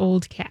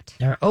old cat.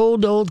 Her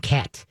old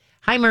cat.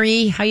 Hi,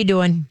 Marie. How you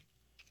doing?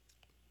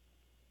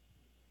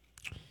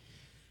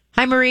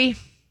 Hi, Marie.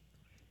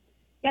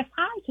 Yes,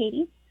 hi,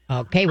 Katie.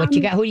 Okay, what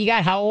you got? Who you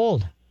got? How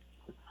old?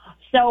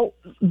 So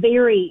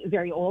very,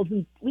 very old.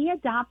 We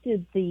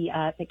adopted the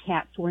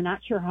cat, so we're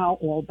not sure how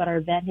old, but our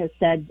vet has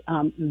said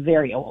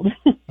very old.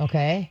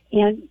 Okay.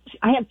 And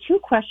I have two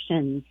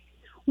questions.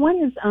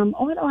 One is,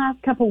 over the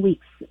last couple of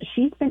weeks,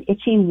 she's been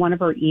itching one of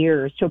her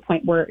ears to a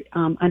point where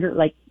under,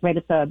 like, right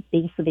at the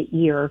base of the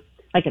ear,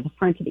 like at the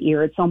front of the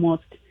ear, it's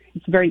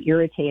very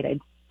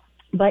irritated.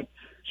 But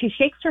she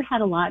shakes her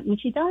head a lot. And when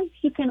she does,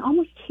 you can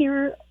almost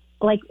hear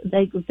like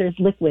there's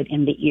liquid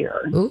in the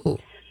ear. Ooh.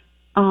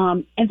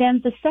 And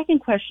then the second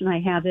question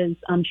I have is,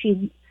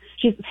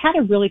 she's had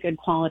a really good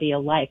quality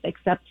of life,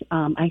 except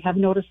I have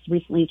noticed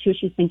recently, too,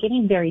 she's been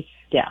getting very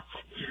stiff.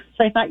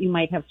 So I thought you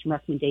might have some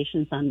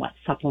recommendations on what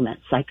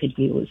supplements I could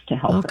use to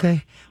help her.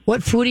 Okay.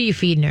 What food are you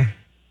feeding her?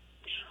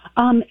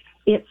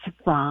 It's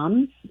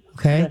from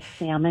the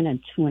salmon and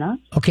tuna.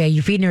 Okay.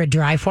 You feeding her a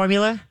dry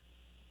formula?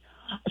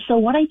 So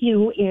what I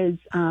do is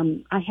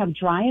I have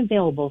dry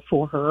available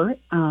for her,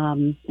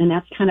 and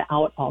that's kind of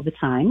out all the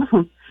time.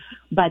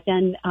 But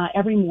then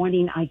every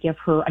morning I give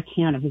her a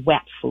can of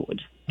wet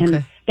food.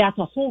 And that's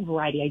a whole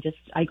variety.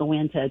 I go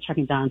into Chuck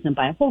and Don's and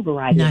buy a whole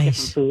variety of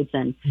different foods,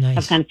 and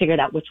I've kind of figured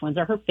out which ones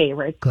are her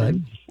favorites.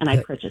 Good. And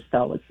I purchase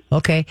those.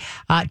 Okay.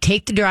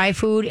 Take the dry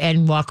food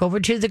and walk over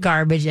to the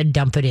garbage and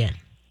dump it in.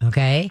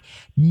 Okay.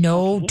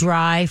 No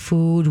dry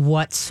food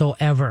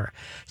whatsoever,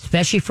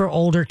 especially for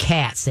older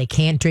cats. They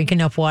can't drink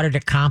enough water to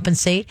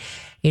compensate,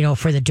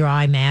 for the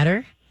dry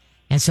matter.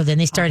 And so then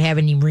they start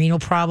having renal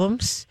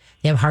problems.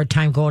 They have a hard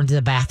time going to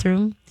the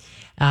bathroom.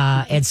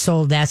 And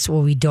so that's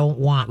what we don't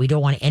want. We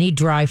don't want any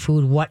dry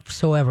food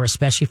whatsoever,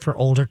 especially for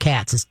older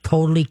cats. It's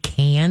totally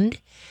canned,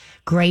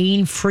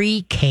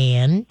 grain-free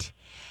canned.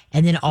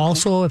 And then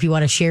also, if you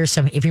want to share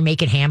if you're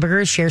making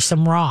hamburgers, share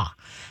some raw.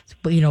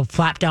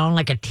 Flop down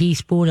like a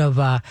teaspoon of,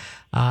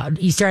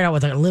 you start out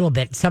with a little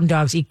bit. Some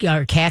dogs eat,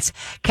 cats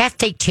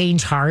take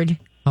change hard.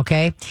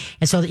 Okay.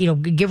 And so,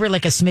 give her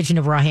like a smidgen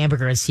of raw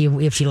hamburger and see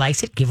if she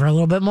likes it. Give her a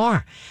little bit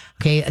more.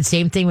 Okay. And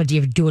same thing with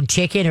you doing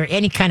chicken or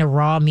any kind of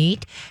raw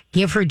meat.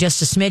 Give her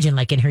just a smidgen,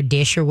 like in her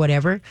dish or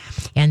whatever.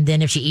 And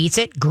then if she eats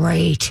it,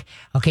 great.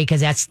 Okay.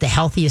 Because that's the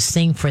healthiest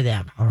thing for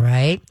them. All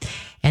right.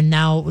 And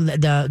now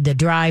the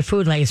dry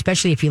food, like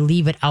especially if you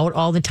leave it out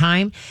all the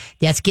time,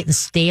 that's getting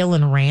stale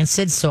and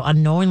rancid. So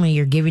unknowingly,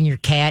 you're giving your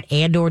cat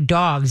and or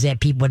dogs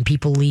when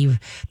people leave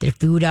their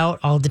food out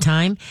all the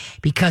time,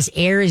 because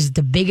air is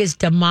the biggest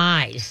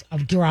demise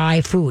of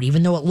dry food.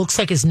 Even though it looks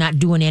like it's not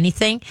doing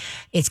anything,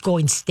 it's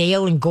going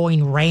stale and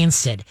going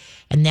rancid.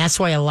 And that's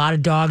why a lot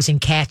of dogs and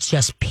cats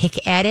just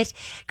pick at it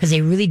because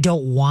they really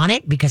don't want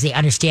it, because they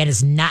understand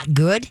it's not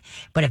good.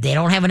 But if they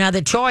don't have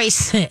another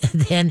choice,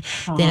 then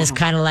it's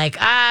kind of like,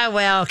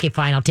 well, okay,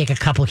 fine, I'll take a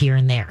couple here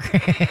and there.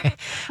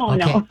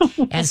 No.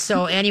 And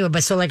so anyway,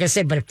 so like I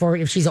said, but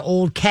if she's an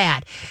old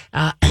cat,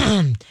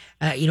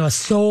 it's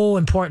so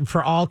important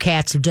for all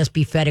cats to just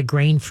be fed a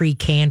grain-free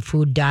canned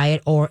food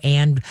diet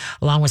and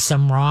along with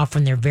some raw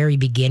from their very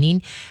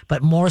beginning,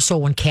 but more so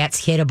when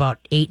cats hit about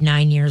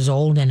 8-9 years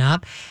old and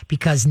up,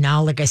 because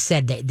now, like I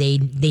said, they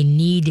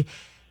need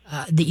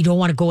that you don't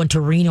want to go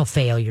into renal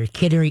failure,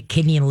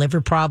 kidney and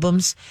liver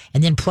problems,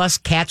 and then plus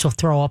cats will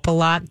throw up a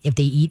lot if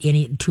they eat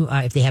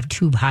if they have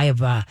too high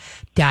of a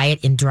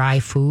diet in dry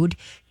food.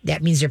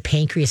 That means their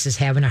pancreas is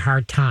having a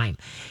hard time,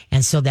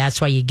 and so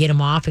that's why you get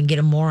them off and get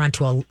them more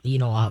onto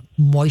a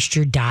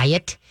moisture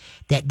diet.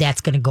 That's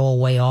going to go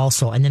away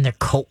also, and then their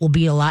coat will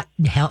be a lot.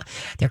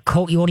 Their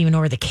coat, you won't even know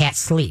where the cat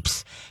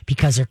sleeps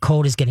because their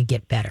coat is going to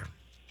get better.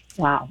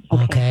 Wow.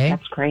 Okay.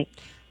 That's great.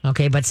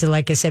 Okay, but so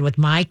like I said, with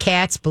my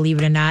cats, believe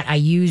it or not, I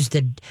use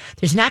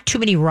there's not too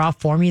many raw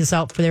formulas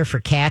out there for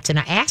cats, and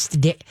I asked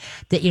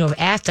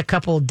asked a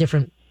couple of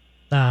different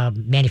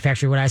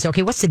manufacturers. When I said,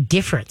 okay, what's the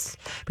difference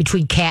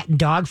between cat and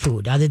dog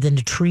food, other than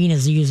the Trine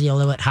is usually a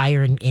little bit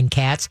higher in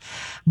cats?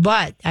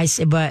 But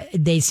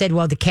they said,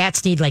 well, the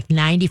cats need like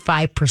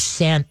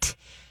 95%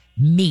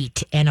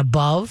 meat and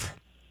above.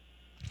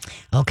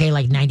 Okay,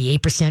 like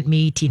 98%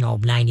 meat,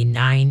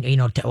 99,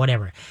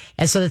 whatever.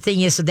 And so the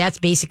thing is, so that's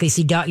basically,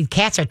 see,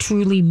 cats are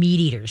truly meat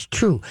eaters.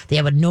 True. They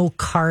have a no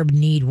carb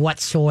need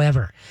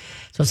whatsoever.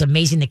 So it's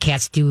amazing the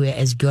cats do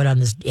as good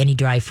on any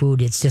dry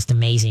food. It's just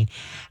amazing.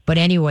 But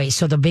anyway,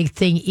 so the big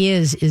thing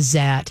is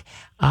that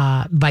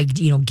by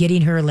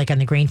getting her like on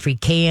the grain-free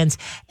cans,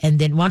 and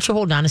then why don't you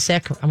hold on a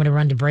sec? I'm going to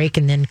run to break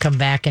and then come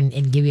back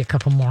and give you a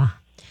couple more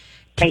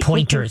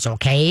pointers.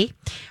 Okay.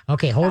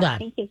 Hold on.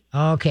 Thank you.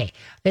 Okay.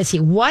 Let's see.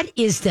 What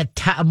is the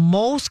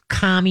most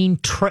common?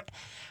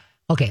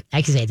 Okay,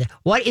 I can say that.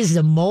 What is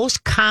the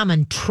most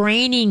common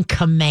training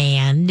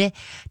command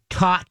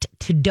taught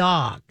to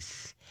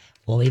dogs?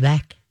 We'll be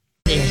back.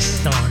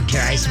 This song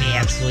drives me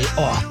absolutely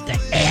off the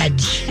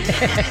edge.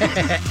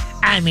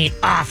 I mean,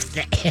 off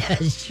the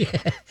edge.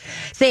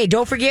 Say,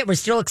 don't forget, we're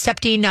still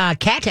accepting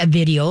cat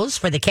videos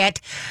for the cat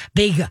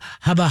Big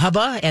Hubba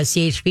Hubba at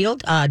CH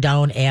Field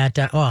down at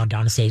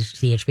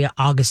CH Field,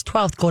 August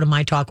 12th. Go to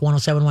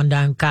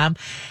mytalk1071.com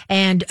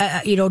and,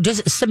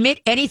 just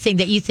submit anything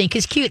that you think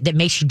is cute that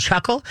makes you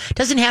chuckle.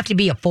 Doesn't have to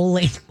be a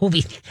full-length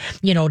movie,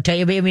 tell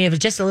you. I mean, if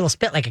it's just a little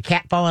spit like a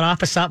cat falling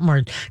off of something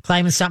or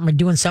climbing something or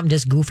doing something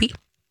just goofy.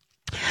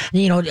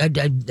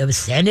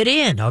 Send it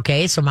in,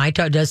 okay? So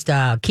just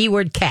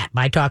keyword cat,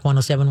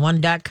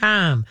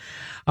 mytalk1071.com.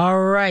 All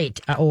right.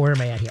 Where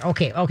am I at here?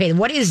 Okay.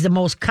 What is the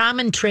most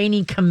common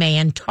training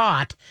command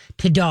taught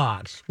to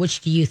dogs? Which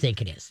do you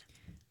think it is?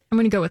 I'm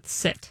going to go with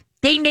sit.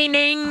 Ding, ding,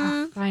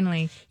 ding.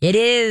 Finally. It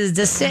is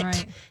the sit.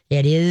 Right.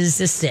 It is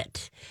the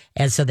sit.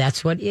 And so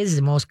that's what is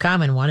the most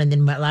common one. And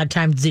then a lot of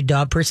times the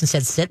dog person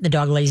said sit and the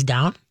dog lays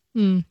down.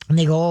 And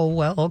they go, oh,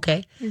 well,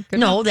 okay.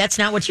 No, that's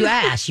not what you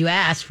asked. You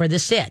asked for the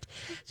sit.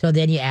 So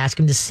then you ask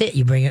him to sit.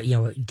 You bring it,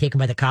 you take him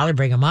by the collar,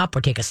 bring him up, or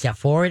take a step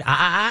forward.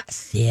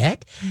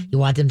 Sit. You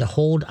want them to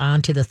hold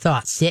on to the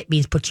thought. Sit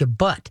means put your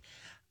butt,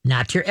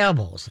 not your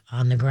elbows,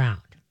 on the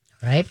ground.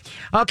 All right?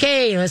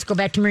 Okay, let's go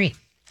back to Marie.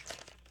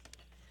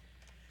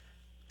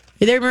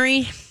 You there,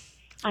 Marie?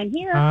 I'm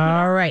here.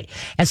 All right.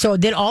 And so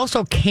then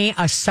also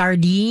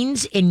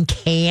sardines in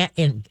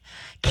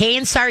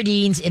canned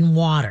sardines in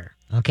water.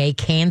 Okay,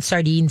 canned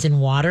sardines in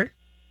water.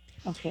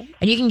 Okay.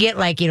 And you can get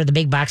the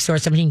big box store.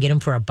 Sometimes you can get them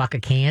for $1 a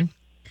can.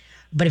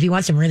 But if you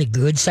want some really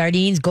good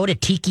sardines, go to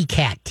Tiki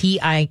Cat.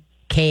 Tiki.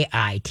 Tiki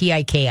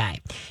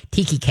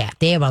Cat.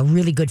 They have a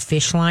really good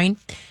fish line.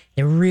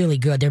 They're really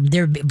good.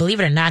 They're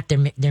believe it or not,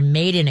 they're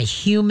made in a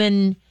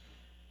human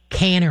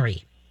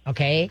cannery.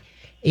 Okay.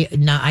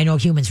 Now, I know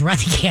humans run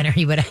the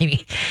cannery, but I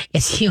mean,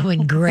 it's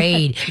human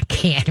grade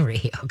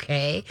cannery,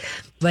 okay?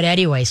 But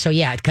anyway, so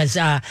yeah, because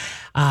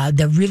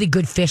the really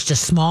good fish, the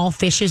small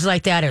fishes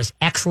like that is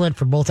excellent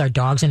for both our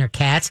dogs and our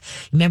cats.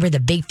 Remember the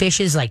big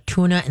fishes like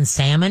tuna and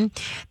salmon,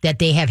 that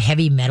they have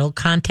heavy metal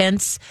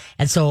contents.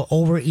 And so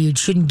you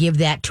shouldn't give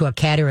that to a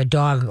cat or a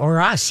dog,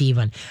 or us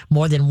even,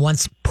 more than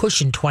once,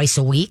 pushing twice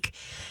a week.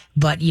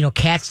 But,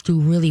 cats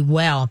do really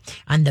well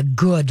on the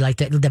good, like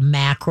the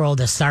mackerel,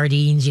 the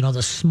sardines,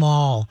 the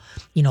small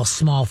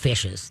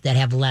fishes that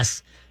have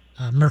less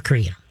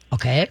mercury in them.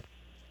 Okay.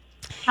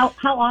 How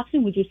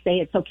often would you say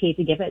it's okay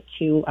to give it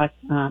to,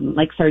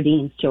 like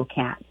sardines to a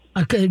cat?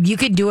 You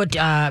could do it,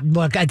 I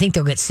think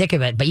they'll get sick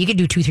of it, but you could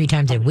do 2-3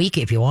 times a week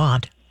if you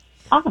want.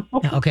 Oh,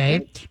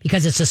 okay.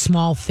 Because it's a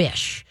small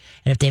fish.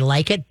 And if they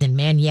like it, then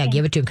man, yeah,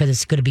 give it to them because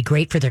it's going to be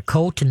great for their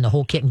coat and the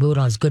whole kit and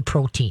boodle is good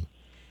protein.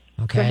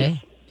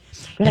 Okay.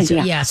 Good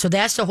idea. So, so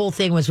that's the whole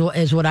thing is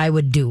what I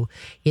would do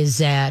is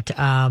that,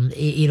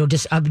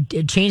 just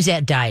change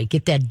that diet,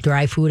 get that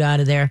dry food out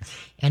of there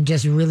and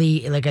just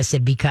really, like I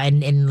said,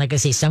 and like I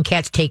say, some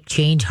cats take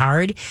change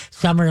hard.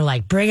 Some are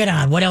like, bring it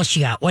on. What else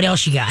you got?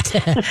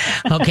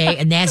 Okay.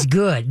 And that's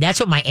good. That's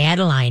what my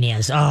Adeline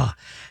is. Oh,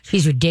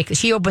 she's ridiculous.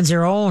 She opens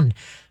her own.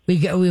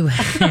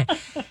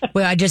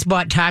 Well, I just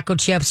bought taco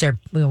chips or,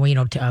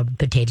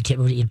 potato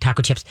chips,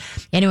 taco chips.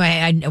 Anyway,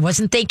 I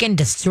wasn't thinking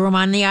to throw them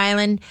on the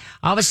island.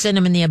 All of a sudden,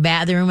 I'm in the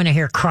bathroom and I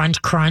hear crunch,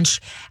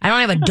 crunch. I don't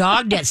have a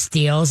dog that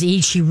steals.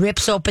 She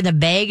rips open the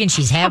bag and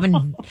she's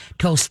having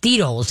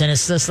Tostitos. And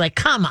it's just like,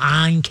 come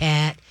on,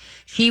 cat.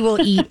 She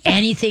will eat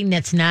anything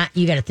that's not,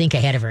 you got to think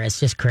ahead of her. It's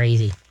just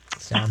crazy.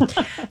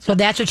 So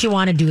that's what you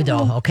want to do,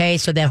 though. Okay,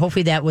 so that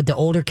hopefully that with the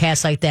older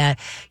cats like that,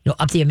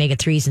 up the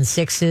omega-3s and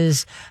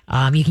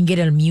 6s, you can get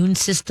an immune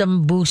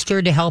system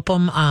booster to help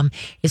them.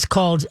 It's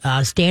called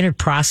Standard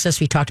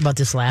Process. We talked about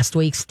this last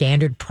week.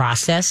 Standard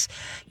Process.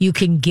 You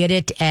can get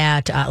it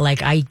at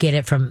I get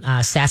it from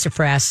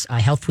Sassafras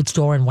Health Food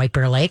Store in White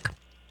Bear Lake.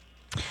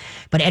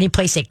 But any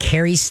place that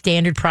carries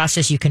Standard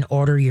Process, you can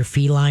order your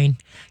feline.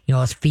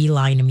 It's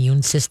feline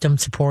immune system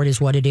support is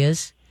what it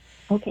is.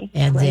 Okay.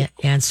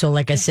 And so,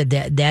 like I said,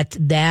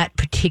 that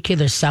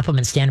particular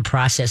supplement Standard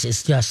Process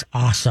is just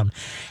awesome.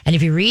 And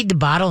if you read the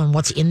bottle and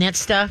what's in that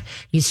stuff,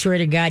 you swear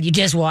to God, you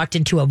just walked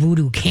into a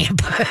voodoo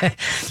camp.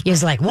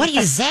 It's like, what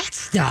is that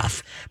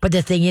stuff? But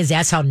the thing is,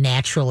 that's how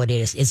natural it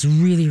is. It's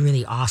really,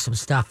 really awesome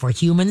stuff for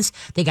humans.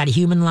 They got a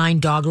human line,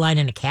 dog line,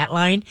 and a cat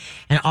line,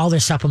 and all their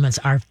supplements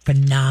are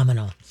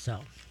phenomenal. So,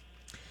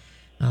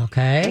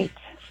 okay. Great.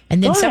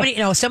 And then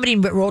somebody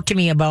wrote to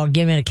me about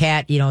giving a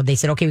cat, they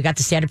said, okay, we got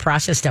the standard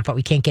process stuff, but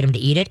we can't get them to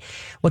eat it.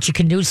 What you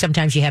can do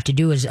sometimes you have to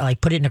do is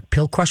like put it in a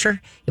pill crusher.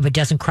 If it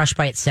doesn't crush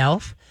by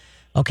itself,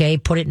 okay,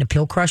 put it in a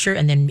pill crusher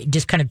and then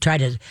just kind of try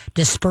to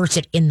disperse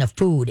it in the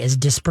food as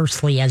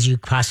dispersely as you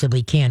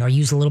possibly can, or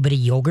use a little bit of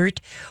yogurt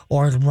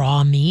or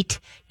raw meat,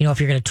 if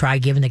you're going to try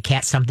giving the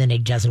cat something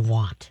it doesn't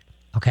want.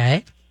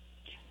 Okay?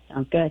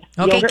 Sounds good.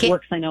 Okay, yogurt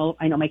works. I know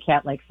my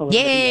cat likes a little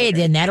bit of yogurt.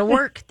 Then that'll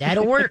work.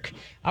 That'll work.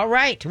 All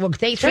right. Well,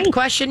 thanks for the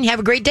question. Have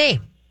a great day.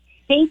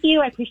 Thank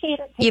you. I appreciate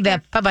it. You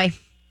bet. Bye-bye.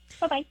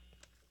 Bye-bye.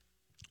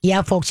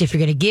 Yeah, folks, if you're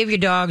going to give your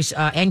dogs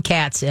and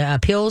cats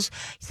pills,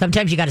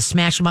 sometimes you got to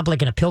smash them up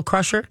like in a pill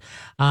crusher.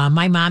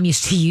 My mom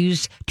used to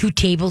use 2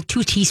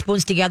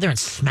 teaspoons together and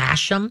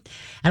smash them.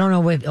 I don't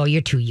know if,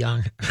 you're too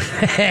young.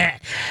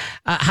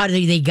 How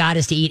they got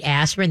us to eat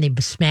aspirin. They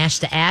smashed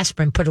the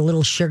aspirin, put a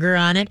little sugar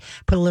on it,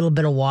 put a little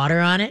bit of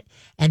water on it,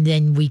 and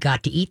then we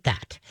got to eat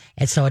that.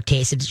 And so it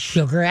tasted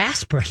sugar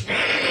aspirin.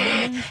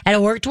 And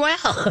it worked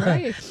well.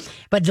 Right.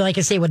 But like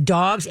I say, with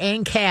dogs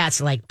and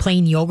cats, like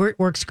plain yogurt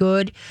works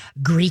good.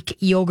 Greek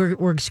yogurt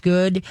works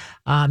good.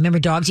 Remember,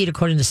 dogs eat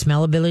according to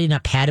smellability,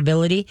 not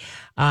patability.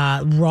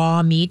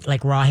 Raw meat,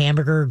 like raw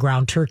hamburger,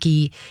 ground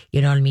turkey,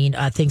 you know what I mean?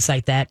 Things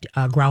like that,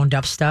 ground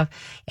up stuff.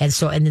 And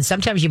then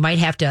sometimes you might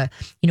have to,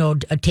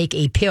 take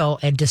a pill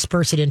and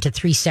disperse it into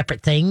 3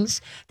 separate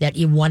things that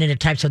you one at a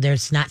time. So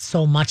there's not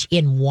so much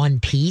in one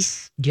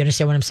piece. Do you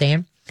understand what I'm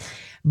saying?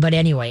 But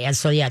anyway, and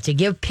so, to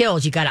give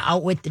pills, you got to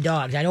outwit the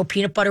dogs. I know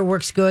peanut butter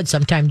works good.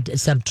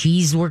 Sometimes some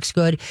cheese works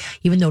good,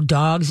 even though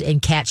dogs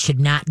and cats should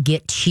not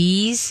get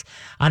cheese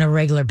on a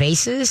regular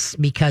basis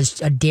because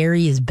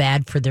dairy is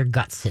bad for their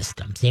gut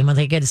system. Same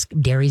way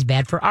dairy is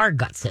bad for our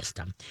gut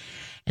system.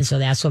 And so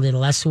that's why the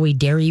less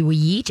dairy we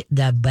eat,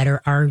 the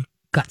better our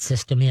gut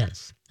system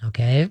is.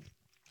 Okay?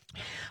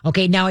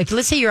 Okay, now if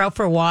let's say you're out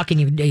for a walk and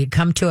you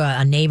come to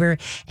a neighbor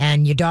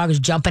and your dog is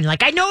jumping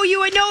like, I know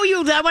you,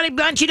 I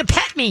want you to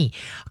pet me.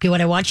 Okay, what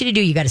I want you to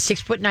do, you got a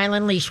 6-foot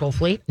nylon leash,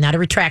 hopefully, not a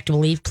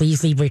retractable leash.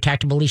 Please leave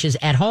retractable leashes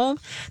at home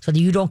so that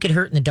you don't get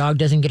hurt and the dog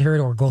doesn't get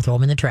hurt, or go throw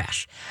them in the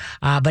trash.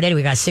 But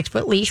anyway, got a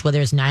 6-foot leash, whether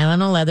it's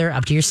nylon or leather,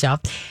 up to yourself.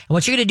 And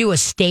what you're going to do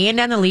is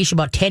stand on the leash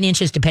about 10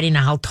 inches, depending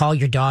on how tall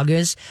your dog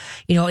is.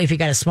 If you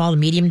got a small to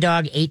medium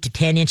dog, 8 to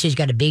 10 inches. You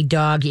got a big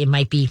dog, it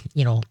might be,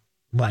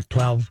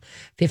 12,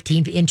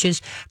 15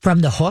 inches from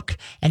the hook,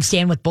 and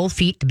stand with both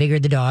feet, the bigger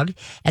the dog.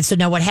 And so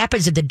now what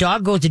happens if the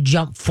dog goes to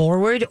jump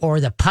forward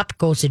or the pup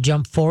goes to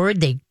jump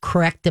forward, they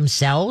correct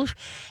themselves.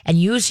 And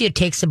usually it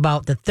takes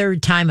about the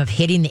 3rd time of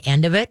hitting the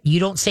end of it. You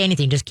don't say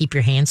anything. Just keep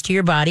your hands to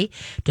your body.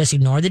 Just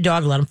ignore the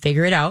dog. Let them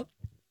figure it out.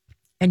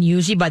 And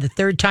usually by the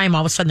 3rd time,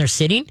 all of a sudden they're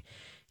sitting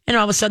and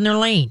all of a sudden they're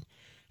laying.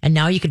 And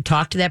now you can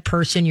talk to that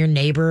person, your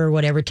neighbor or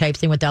whatever type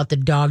thing, without the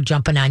dog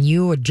jumping on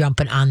you or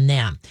jumping on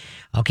them.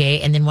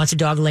 Okay. And then once the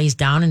dog lays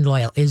down and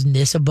loyal, isn't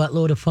this a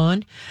buttload of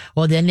fun?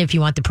 Well, then if you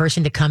want the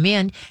person to come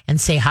in and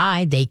say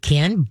hi, they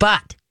can,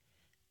 but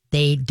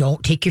they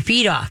don't take your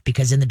feet off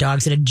because then the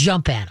dog's going to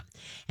jump at them.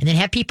 And then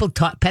have people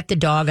pet the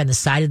dog on the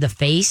side of the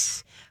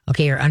face,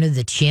 okay, or under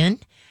the chin,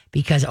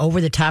 because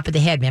over the top of the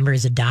head, remember,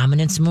 is a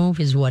dominance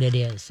move is what it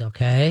is.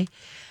 Okay.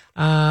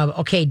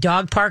 Okay,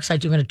 dog parks. I'm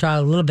going to talk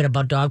a little bit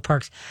about dog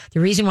parks. The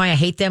reason why I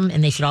hate them,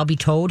 and they should all be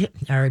towed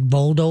or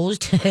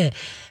bulldozed.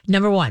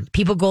 Number 1,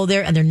 people go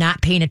there and they're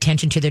not paying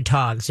attention to their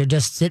dogs. They're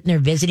just sitting there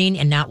visiting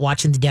and not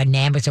watching the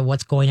dynamics of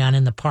what's going on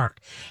in the park.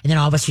 And then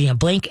all of a sudden you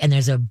blink and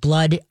there's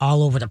blood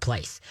all over the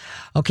place.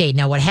 Okay,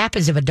 now what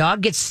happens if a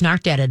dog gets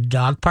snarked at a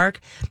dog park?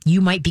 You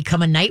might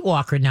become a night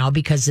walker now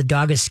because the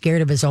dog is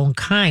scared of his own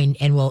kind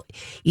and will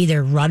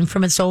either run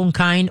from its own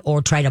kind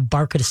or try to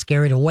bark to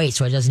scare it away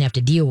so it doesn't have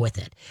to deal with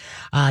it.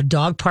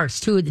 Dog parks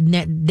too,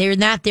 they're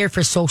not there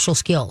for social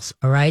skills.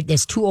 All right.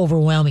 It's too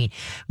overwhelming.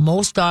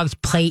 Most dogs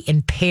play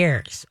in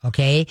pairs.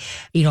 Okay.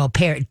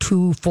 Pair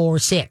 2, 4,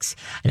 6.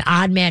 An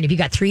odd man, if you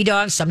got 3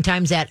 dogs,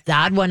 sometimes the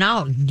odd one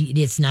out,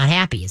 it's not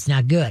happy. It's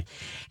not good.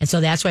 And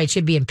so that's why it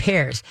should be in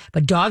pairs.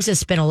 But dogs that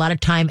spend a lot of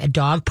time at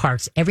dog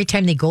parks, every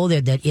time they go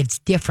there, that it's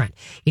different,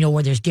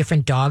 where there's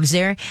different dogs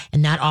there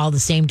and not all the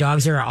same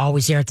dogs are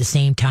always there at the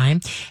same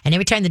time. And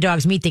every time the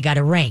dogs meet, they got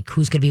to rank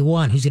who's going to be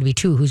 1, who's going to be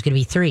 2, who's going to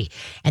be 3.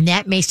 And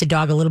that makes the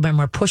dog a little bit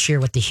more pushier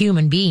with the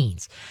human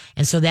beings.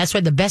 And so that's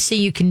why the best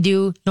thing you can do,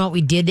 you know what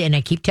we did, and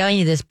I keep telling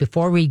you this,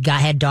 before we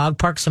had dog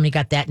parks, somebody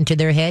got that into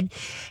their head.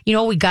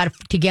 We got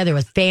together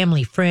with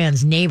family,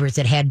 friends, neighbors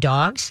that had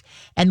dogs,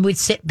 and we'd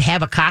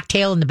have a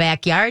cocktail in the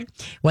backyard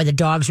while the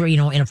dogs were, in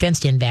a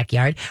fenced-in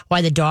backyard,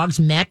 while the dogs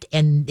met,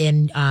 and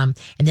then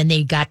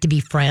they got to be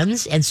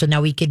friends. And so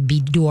now we could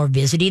do our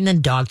visiting,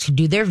 and dogs could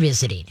do their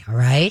visiting. All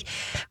right.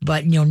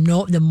 But,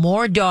 the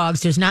more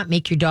dogs does not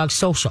make your dog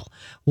social.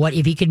 What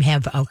if he can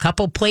have a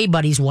couple play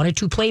buddies, 1 or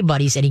 2 play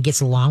buddies, and he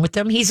gets along with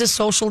them? He's a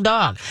social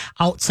dog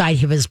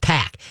outside of his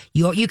pack.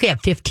 You could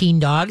have 15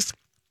 dogs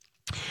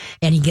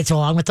and he gets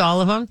along with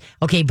all of them.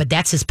 Okay, but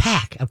that's his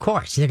pack, of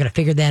course. They're going to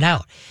figure that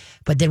out.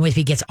 But then if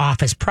he gets off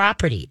his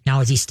property, now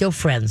is he still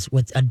friends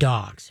with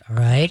dogs? All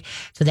right.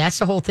 So that's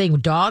the whole thing.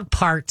 Dog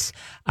parts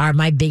are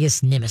my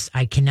biggest nemesis.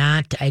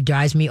 It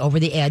drives me over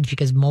the edge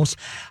because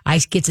I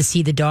get to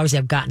see the dogs that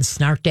have gotten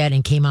snarked at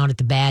and came out at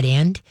the bad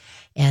end.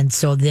 And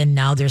so then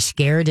now they're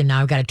scared, and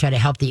now I've got to try to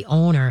help the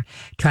owner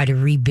try to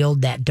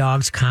rebuild that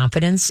dog's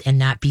confidence and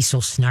not be so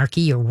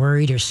snarky or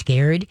worried or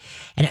scared.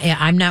 And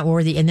I'm not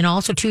worthy. And then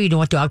also, too, you know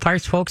what, dog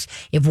parks, folks,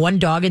 if one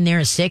dog in there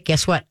is sick,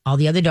 guess what? All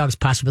the other dogs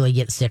possibly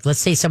get sick. Let's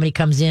say somebody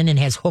comes in and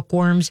has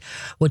hookworms,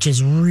 which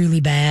is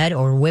really bad,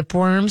 or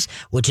whipworms,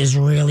 which is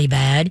really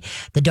bad.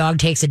 The dog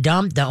takes a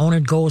dump. The owner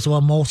goes, well,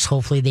 most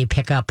hopefully they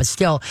pick up. But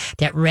still,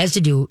 that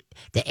residue,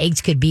 the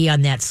eggs could be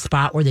on that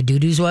spot where the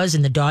doo-doos was,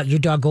 and your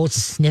dog goes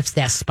and sniffs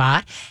that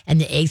spot, and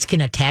the eggs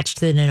can attach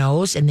to the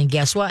nose, and then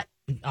guess what?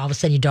 All of a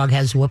sudden your dog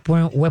has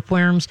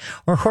whipworms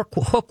or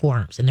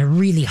hookworms, and they're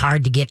really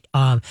hard to get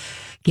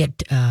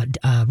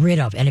rid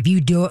of. And if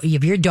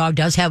your dog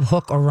does have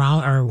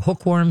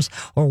hookworms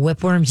or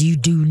whipworms, you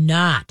do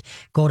not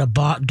go to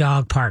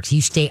dog parks.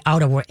 You stay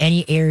out of where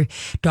any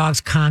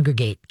dogs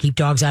congregate. Keep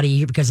dogs out of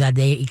you because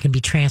they can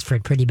be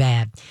transferred pretty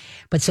bad.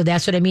 But so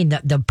that's what I mean.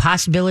 The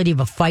possibility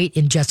of a fight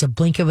in just a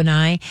blink of an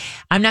eye.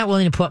 I'm not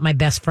willing to put my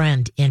best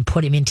friend and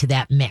put him into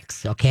that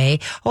mix. Okay.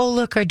 Oh,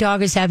 look, our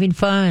dog is having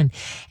fun.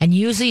 And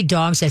usually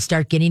dogs that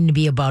start getting to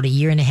be about 1.5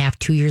 years,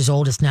 2 years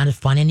old, it's not as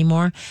fun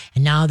anymore.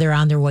 And now they're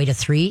on their way to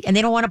 3 and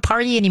they don't want to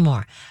party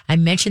anymore. I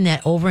mentioned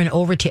that over and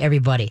over to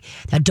everybody.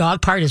 That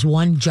dog part is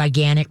one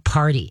gigantic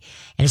party.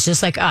 And it's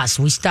just like us.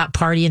 We stop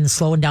partying and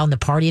slowing down the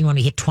partying when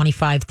we hit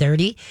 25,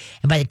 30.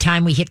 And by the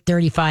time we hit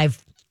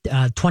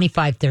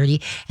 25,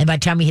 30, and by the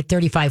time we hit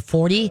 35,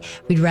 40,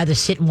 we'd rather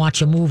sit and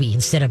watch a movie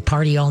instead of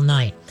party all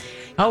night.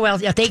 Oh, well,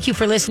 thank you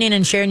for listening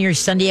and sharing your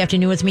Sunday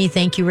afternoon with me.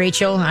 Thank you,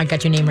 Rachel. I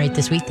got your name right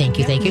this week. Thank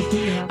you. Thank you.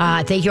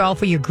 Thank you all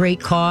for your great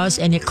cause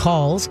and your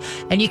calls.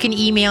 And you can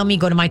email me,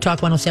 go to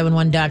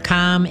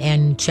mytalk1071.com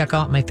and check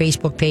out my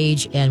Facebook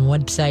page and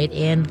website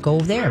and go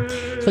there.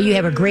 So you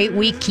have a great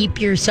week.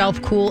 Keep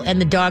yourself cool and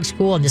the dogs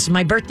cool. And this is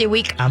my birthday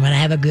week. I'm going to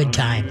have a good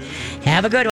time. Have a good one.